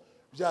n'ibicumuro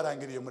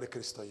byarangiriye muri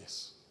Kristo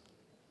Yesu.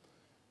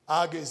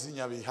 Ageze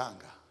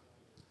Nyabihanga,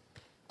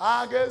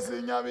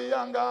 ageze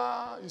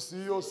Nyabihanga, isi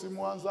yose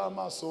imuhanze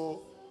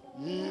amaso,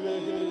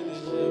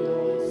 yirehereje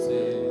bose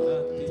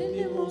ati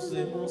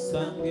nimuze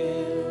musange.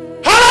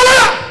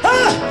 Haleluya!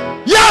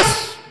 Yes!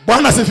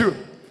 Bwana sifiwe.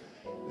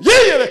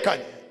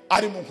 Yiyerekanye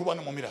ari mu nkuba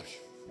no mu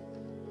mirabyo.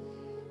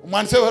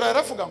 Umwanditsi w'Ibarura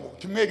aravuga ngo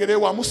timwegereye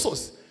wa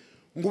musozi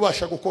ngo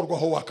ubasha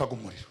gukorwaho wakaga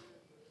umuriro,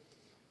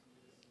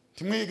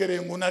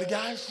 timwegereye ngo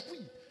naryajwi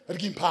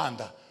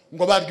ry'impanda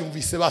ngo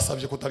baryumvise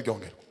basabye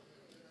kutaryongerwa,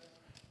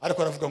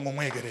 ariko aravuga ngo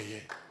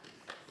mwegereye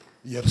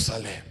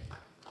Yerusalemu,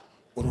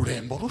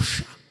 ururembo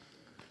rusha.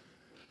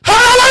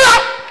 Haleluya!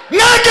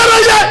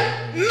 Mwegereye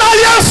na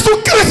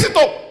Yesu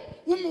Kristo,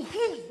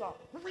 umuhuza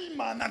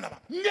w'Imana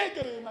n'abantu.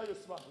 Mwegereye na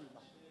Yesu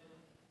w'Imana.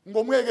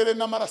 ngo mwegere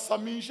n'amaraso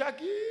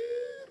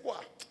aminjagirwa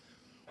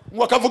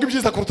ngo akavuga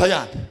ibyiza kuruta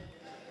yandi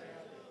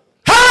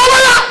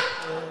haleluya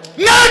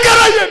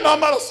mwegeraye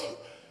n'amaraso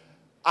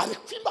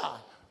ariko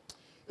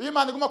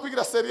Imana iguma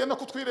kwigira seriye no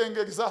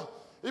kutwirengeriza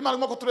Imana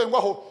iguma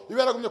kuturengwaho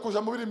iberagumye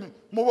kuja mu birimi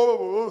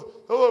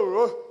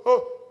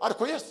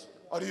ariko Yesu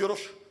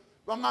ariyorosha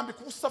bamwambika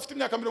ubusa afite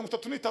imyaka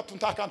 33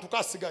 ntakantu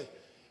kasigaye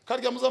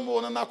karya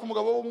muzamubona nako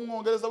umugabo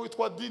w'umwongereza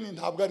witwa Dini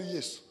ntabwo ari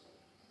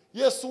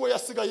Yesu we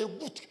yasigaye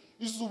gutyo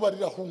izuba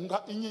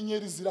rirahunga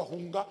inyenyeri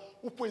zirahunga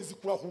ukwezi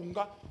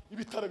kurahunga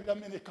ibitara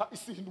birameneka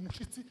isi hinda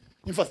umushitsi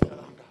imva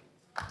ziraranga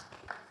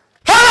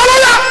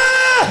haleluya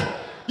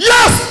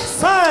yes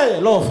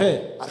Sai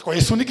lofe. ariko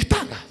Yesu ni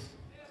gitangaza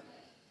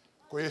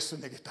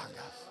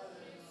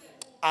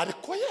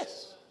ariko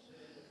Yesu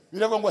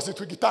biravuga ngo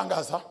asitwe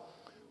gitangaza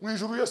mu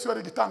ijuru Yesu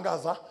yari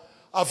gitangaza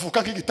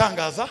avuka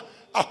nk'igitangaza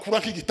akura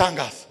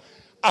nk'igitangaza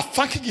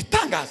apfa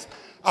nk'igitangaza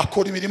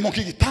akora imirimo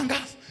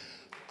nk'igitangaza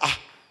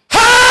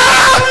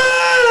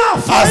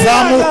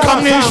azamuka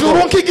mu ijuru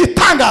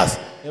nk'igitangaza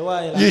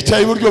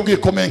yicaye iburyo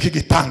bw'ikomeye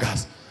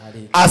nk'igitangaza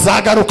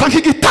azagaruka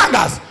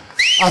nk'igitangaza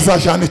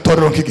azajana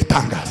itorero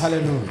nk'igitangaza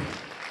Hallelujah.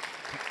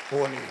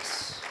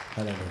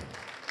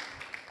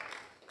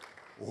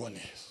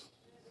 Uones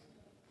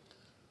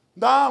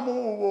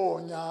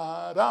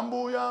ndamubonya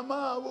rambuye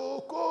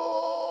amaboko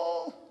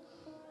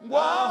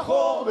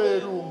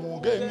ngwahobera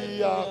umugeni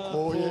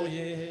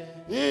yakoye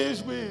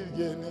ijwi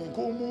rye ni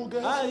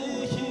nk'umugeni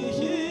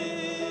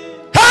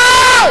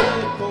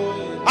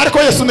ariko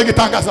Yesu ni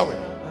gitangaza we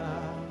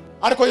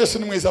ariko Yesu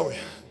ni mwiza we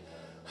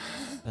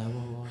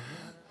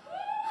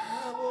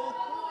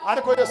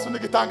ariko Yesu ni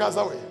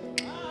gitangaza we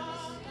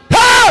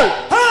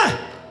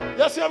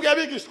Yesu yabwiye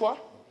abigishwa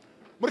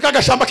muri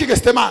kagashamba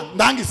k'Getsemane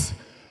ndangize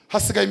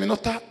hasigaye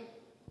iminota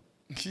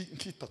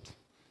nk'itatu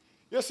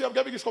Yesu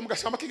yabwiye abigishwa mu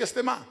gashamba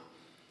k'Getsemane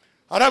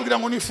arabwira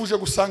ngo nifuje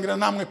gusangira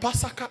namwe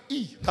Pasaka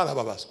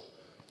tarababazwa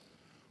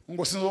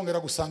ngo sinzongera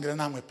gusangira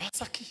namwe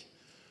Pasaka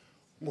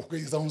ngo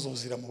kugeza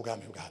nzozira mu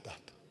bwami bwa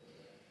Data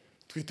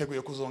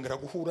twiteguye kuzongera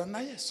guhura na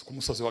Yesu ku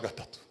musozi wa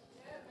gatatu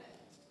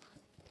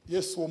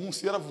Yesu uwo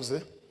munsi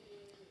yaravuze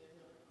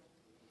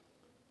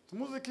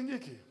tumuziki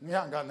ngiki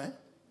mwihangane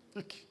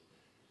iki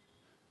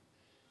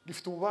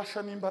gifite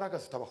ububasha n'imbaraga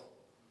zitabaho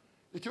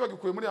ikiba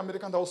gikuye muri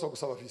Amerika ndawusa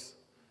gusaba visa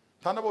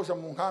tanaboja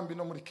mu nkambi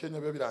no muri Kenya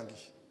biba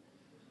birangiye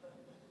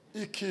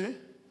iki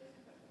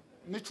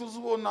nico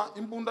uzubona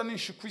imbunda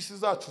ninshi kwisi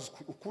zacu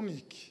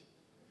ukuniki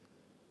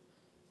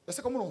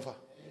ese ko murumva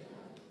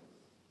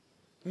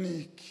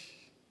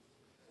niki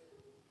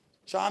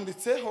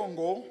cyanditseho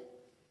ngo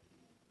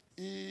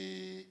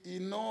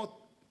ino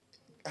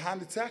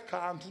handitse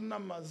akantu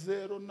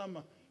n'amazero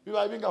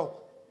bibaye bingaho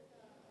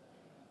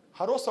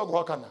harosa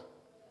guhakana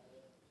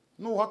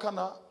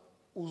nuhakana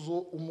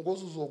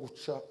umugozi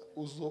uzoguca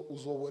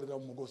uzoborera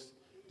umugozi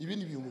ibi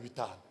ni ibintu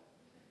bitanu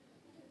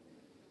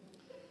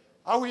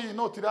aho iyi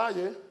noti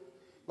iraye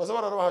baza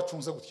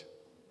barabahacunze gutya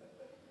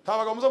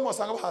tabaga muza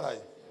musanga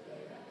baharaye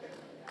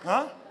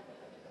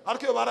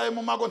ariko iyo baraye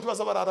mu mago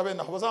ntibaza barara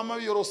bene aho bazama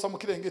biyorosa mu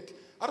kirengeti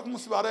ariko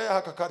umunsi baraye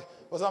hakakare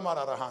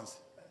bazamarara hanze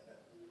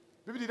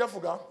Bibiri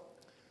iravuga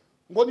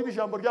ngo niba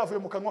ijambo ryavuye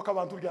mu kanwa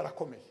k'abantu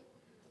ryarakomeye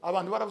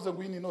abantu baravuze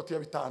ngo iyi ni inoti ya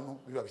 5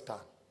 biba 5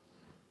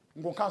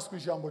 ngo nkanswe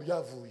ijambo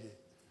ryavuye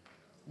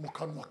mu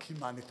kanwa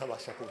k'Imana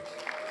itabasha kubisha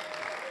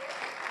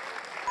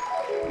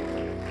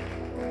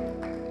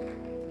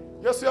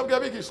Yesu yabwiye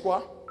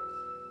abigishwa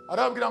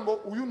arabwira ngo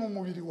uyu ni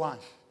umubiri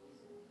wanje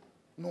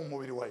ni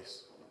umubiri wa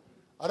Yesu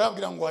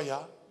arabwira ngo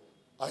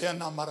aya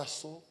ni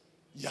amaraso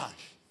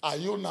yanje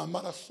ayo ni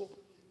amaraso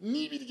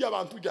n'ibirya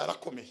abantu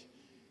byarakomeye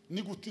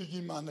ni gutiga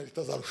Imana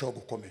ritazarushaho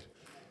gukomera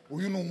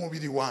uyu ni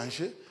umubiri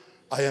wanje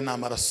aya ni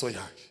amaraso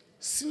yanje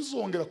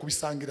sinzongera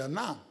kubisangira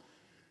namwe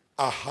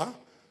aha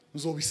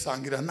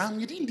nzobisangira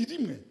namwe irindi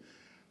rimwe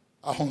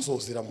aho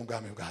nzozira mu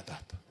bwami bwa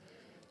Data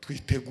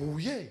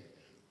twiteguye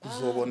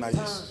kuzobona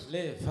Yesu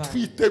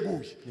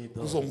twiteguye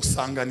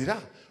kuzomusanganira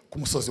ku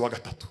musozi wa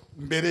gatatu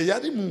mbere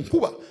yari mu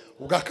nkuba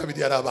ubwa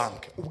kabiri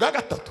yarabambwe ubwa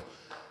gatatu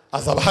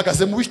azaba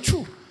hagaze mu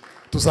bicu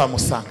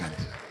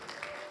tuzamusanganira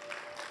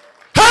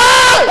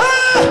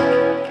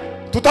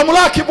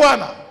tutamulaki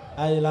Bwana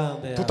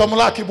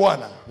tutamulaki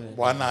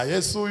Bwana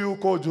Yesu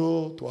yuko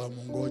jo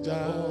twamungoja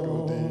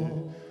rudi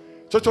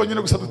chocho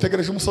nyine gusa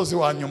dutegereje umusozi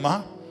wa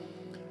nyuma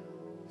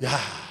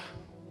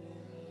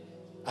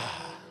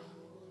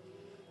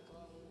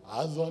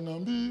azana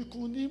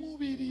mbikundi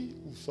mubiri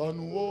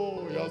usanuwo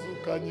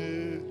yazukanye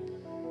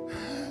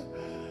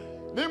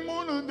ni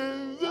muntu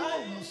ndeze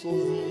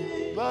umusozi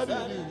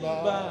baririmba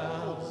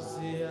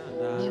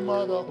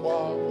nimara kwa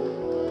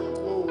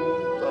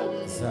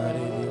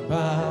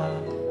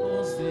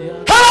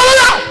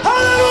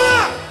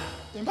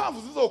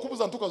impamvu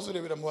zizokubuza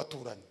ntukazurebera mu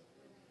baturanyi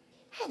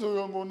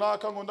hano ngo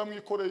naka ngo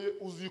ndamwikoreye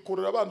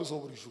uzikorera abandi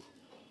uzobura ijuru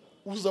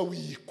uza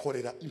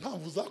wiyikorera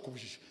impamvu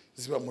zakubujije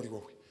ziba muri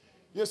wowe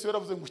Yesu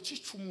yaravuze ngo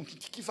cica umuntu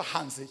kikiva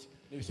hanze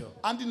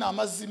andi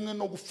namazimwe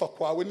no gupfa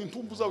kwawe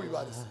n'intumbuza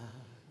wibariza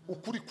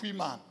ukuri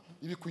kw'Imana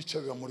ibi kwica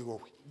biba muri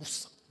wowe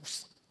gusa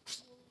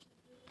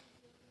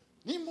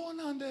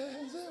nimbona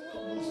ndenze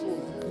wa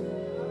musozi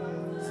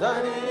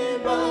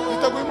zaririmba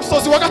itaguye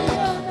umusozi wa gatatu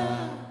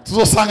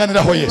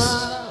tuzosanganiraho Yesu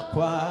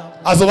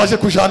azobaje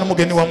kujana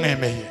umugeni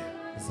wamwemeye.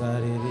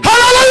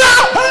 Haleluya!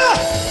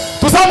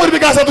 Tuzamura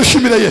ibiganza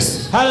dushimire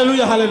Yesu.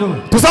 Haleluya,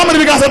 haleluya. Tuzamura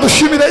ibiganza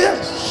dushimire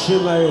Yesu.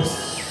 Shima Yesu.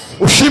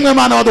 Ushimwe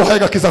Mana waduhaye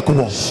gakiza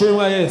kubo.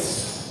 Shima Yesu.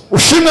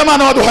 Ushimwe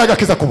Mana waduhaye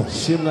gakiza kubo.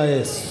 Shima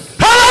Yesu.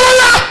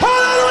 Haleluya!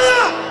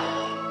 Haleluya!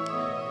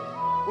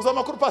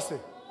 Uzamakuru pase.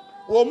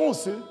 Uwo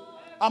munsi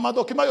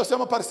amadokima yose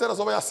y'amaparisera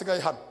zoba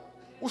yasigaye hano.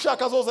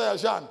 Ushaka zoza ya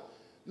Jean.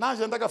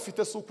 Nanje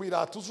ndagafite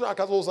sukwirata.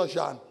 Ushaka zoza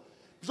Jean.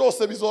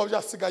 Byose bizoba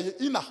byasigaye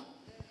ina.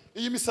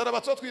 Iyi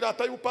misaraba twa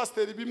twirata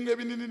y'upasteri bimwe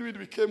binini n'ibindi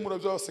bikemura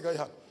byasigaye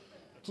hano.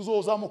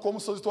 Tuzozamuka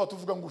umusozi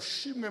tuvuga ngo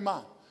ushimwe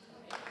Mana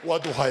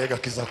waduhaye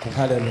gakiza kubo.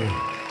 Haleluya.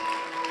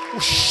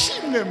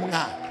 Ushimwe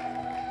mwana.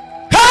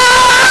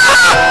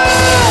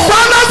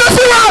 Bwana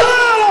asifiwe.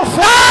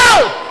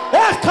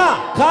 Eka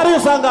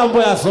kariza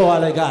ngambo ya so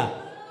alega.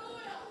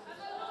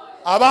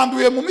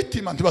 Abanduye mu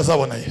mitima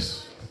ntibazabona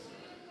Yesu.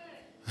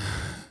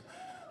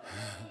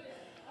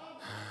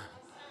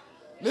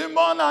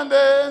 Nimbona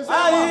ndenze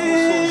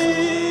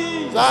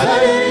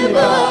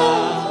zaririmba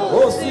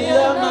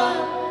Hosiana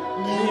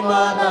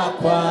Imana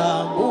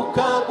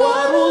kwambuka kwa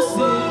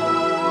rusi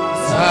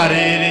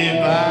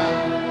zaririmba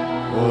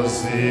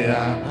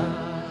Hosiana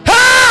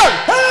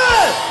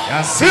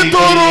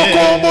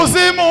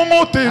siturukumbuzi mu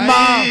mutima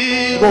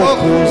ngo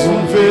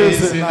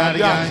kuzumvise izina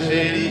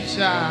ryanje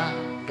risha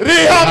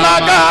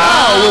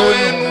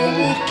rihamagawe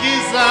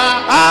n'umukiza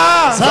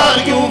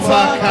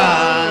zaryumva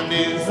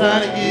kandi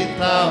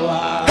zaryitaba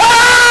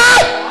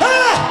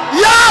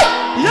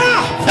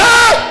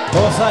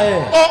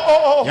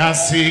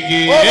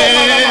yasigiye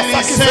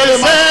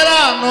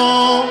isezerano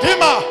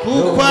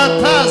kuko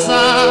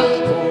ataza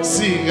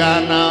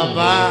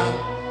siganamba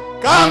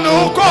kandi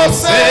uko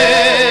se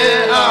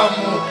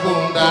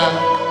amukunda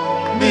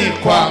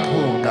niko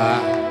akunda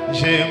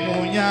je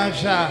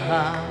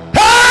munyabyaha.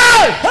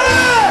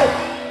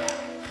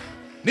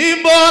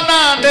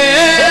 Nimbona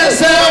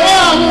neze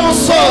wa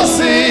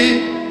musozi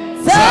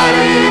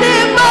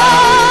zaririmba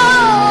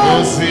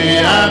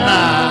Hosiana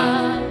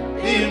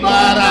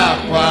nimara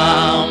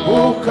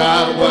kwambuka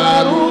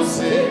rwa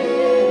ruzi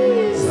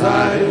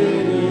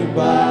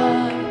zaririmba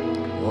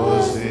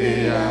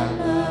Hosiana.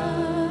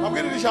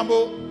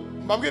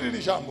 mbabwirira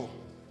ijambo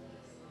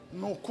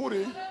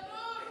nukuri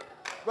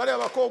bari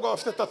abakobwa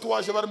bafite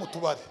tatuwaje bari mu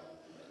tubari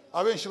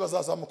abenshi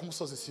bazazamuka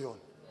umusozi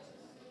Siyoni.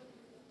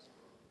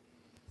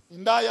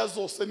 Indaya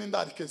zose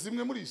n'indarike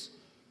zimwe muri zo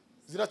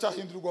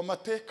ziracyahindurirwa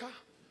amateka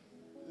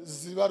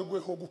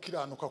zibarweho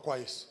gukiranuka kwa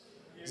Yesu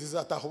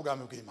zizataha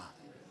ubwami bw'Imana.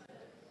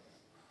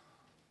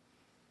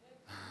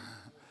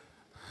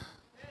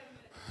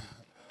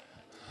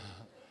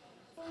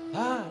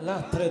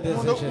 La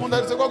tredeze. Umuntu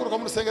arize guhaguruka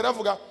mu rusengero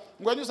avuga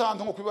ngo anyuze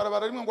ahantu ngo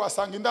kwibarabara rimwe ngo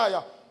asanga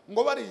indaya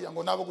ngo bariya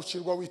ngo nabo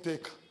gucirwa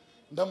witeka.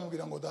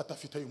 Ndamubwira ngo data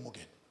afite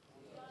y'umugeni.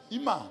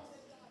 Imana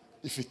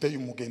ifite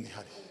y'umugeni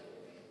hari.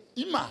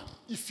 Imana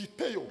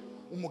ifiteyo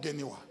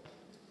umugeni wa.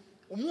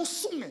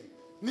 Umunsi umwe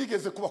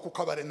nigeze kuba ku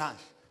kabare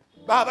nanje.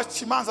 Baba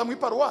kimanza mu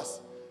iparuwasi.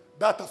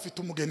 Data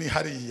afite umugeni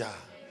hariya.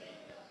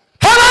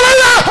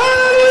 Haleluya!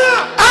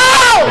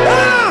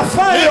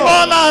 Haleluya!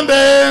 Imana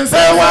ndenze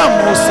wa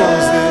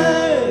musozi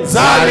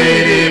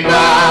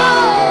zaririmba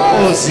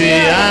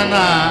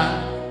Hosiana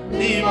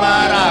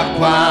nimara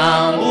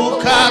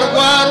kwambuka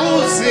rwa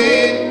ruzi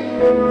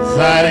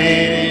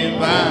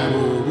zaririmba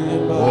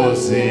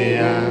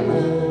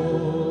Hosiana.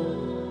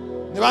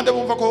 Nibande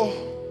bumva ko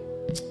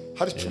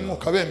hari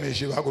cyumwuka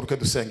bemeje bahaguruke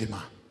dusenga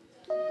Imana.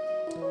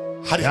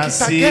 Hari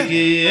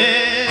yasigiye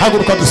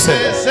haguruka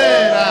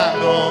dusenga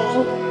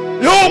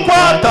yuko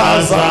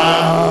ataza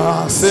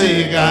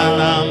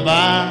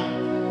siganamba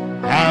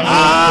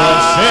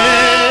amukose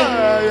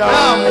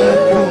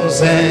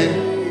amukunze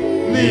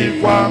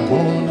ni kwa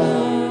kuna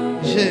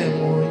je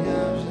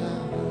munyabyaha.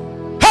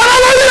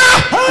 Haleluya!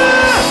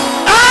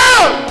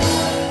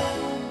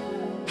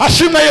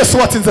 Hashimwe Yesu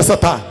watsinze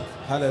Satani.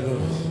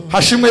 Haleluya.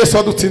 Hashimwe Yesu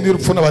wadutsindira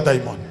urupfu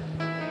n'abadayimoni.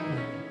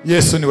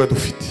 Yesu niwe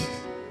dufite.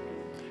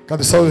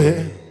 Kandi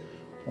sawe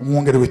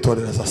umwungeri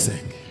w'itorero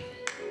azasenge.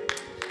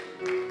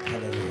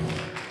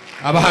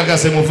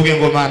 Abahagaze muvuge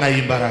ngo Mana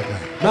y'imbaraga.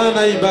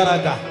 Mana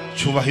y'imbaraga.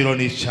 Cyubahiro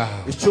ni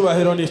cyawe.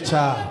 Icyubahiro ni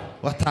cyawe.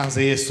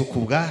 Watanze Yesu ku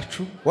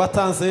bwacu.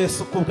 Watanze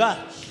Yesu ku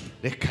bwacu.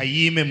 Reka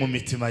yime mu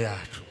mitima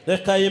yacu.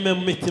 Reka yime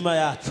mu mitima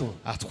yacu.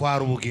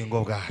 Atwara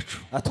ubugingo bwacu.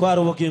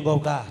 Atwara ubugingo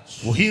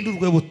bwacu.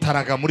 Buhindurwe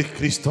butaraga muri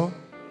Kristo.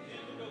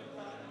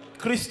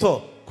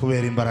 Kristo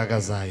kubera imbaraga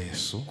za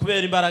Yesu.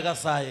 Kubera imbaraga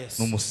za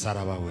Yesu.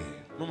 N'umusaraba we.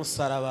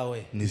 N'umusaraba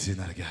we.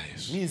 N'izina rya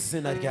Yesu.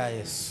 N'izina rya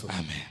Yesu.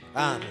 Amen.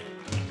 Amen.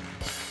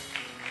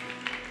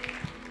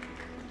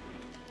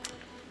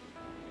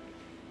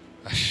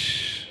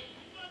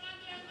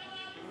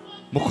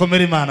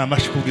 Mukomere Imana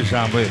amashyi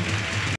kubw'ijambo ye.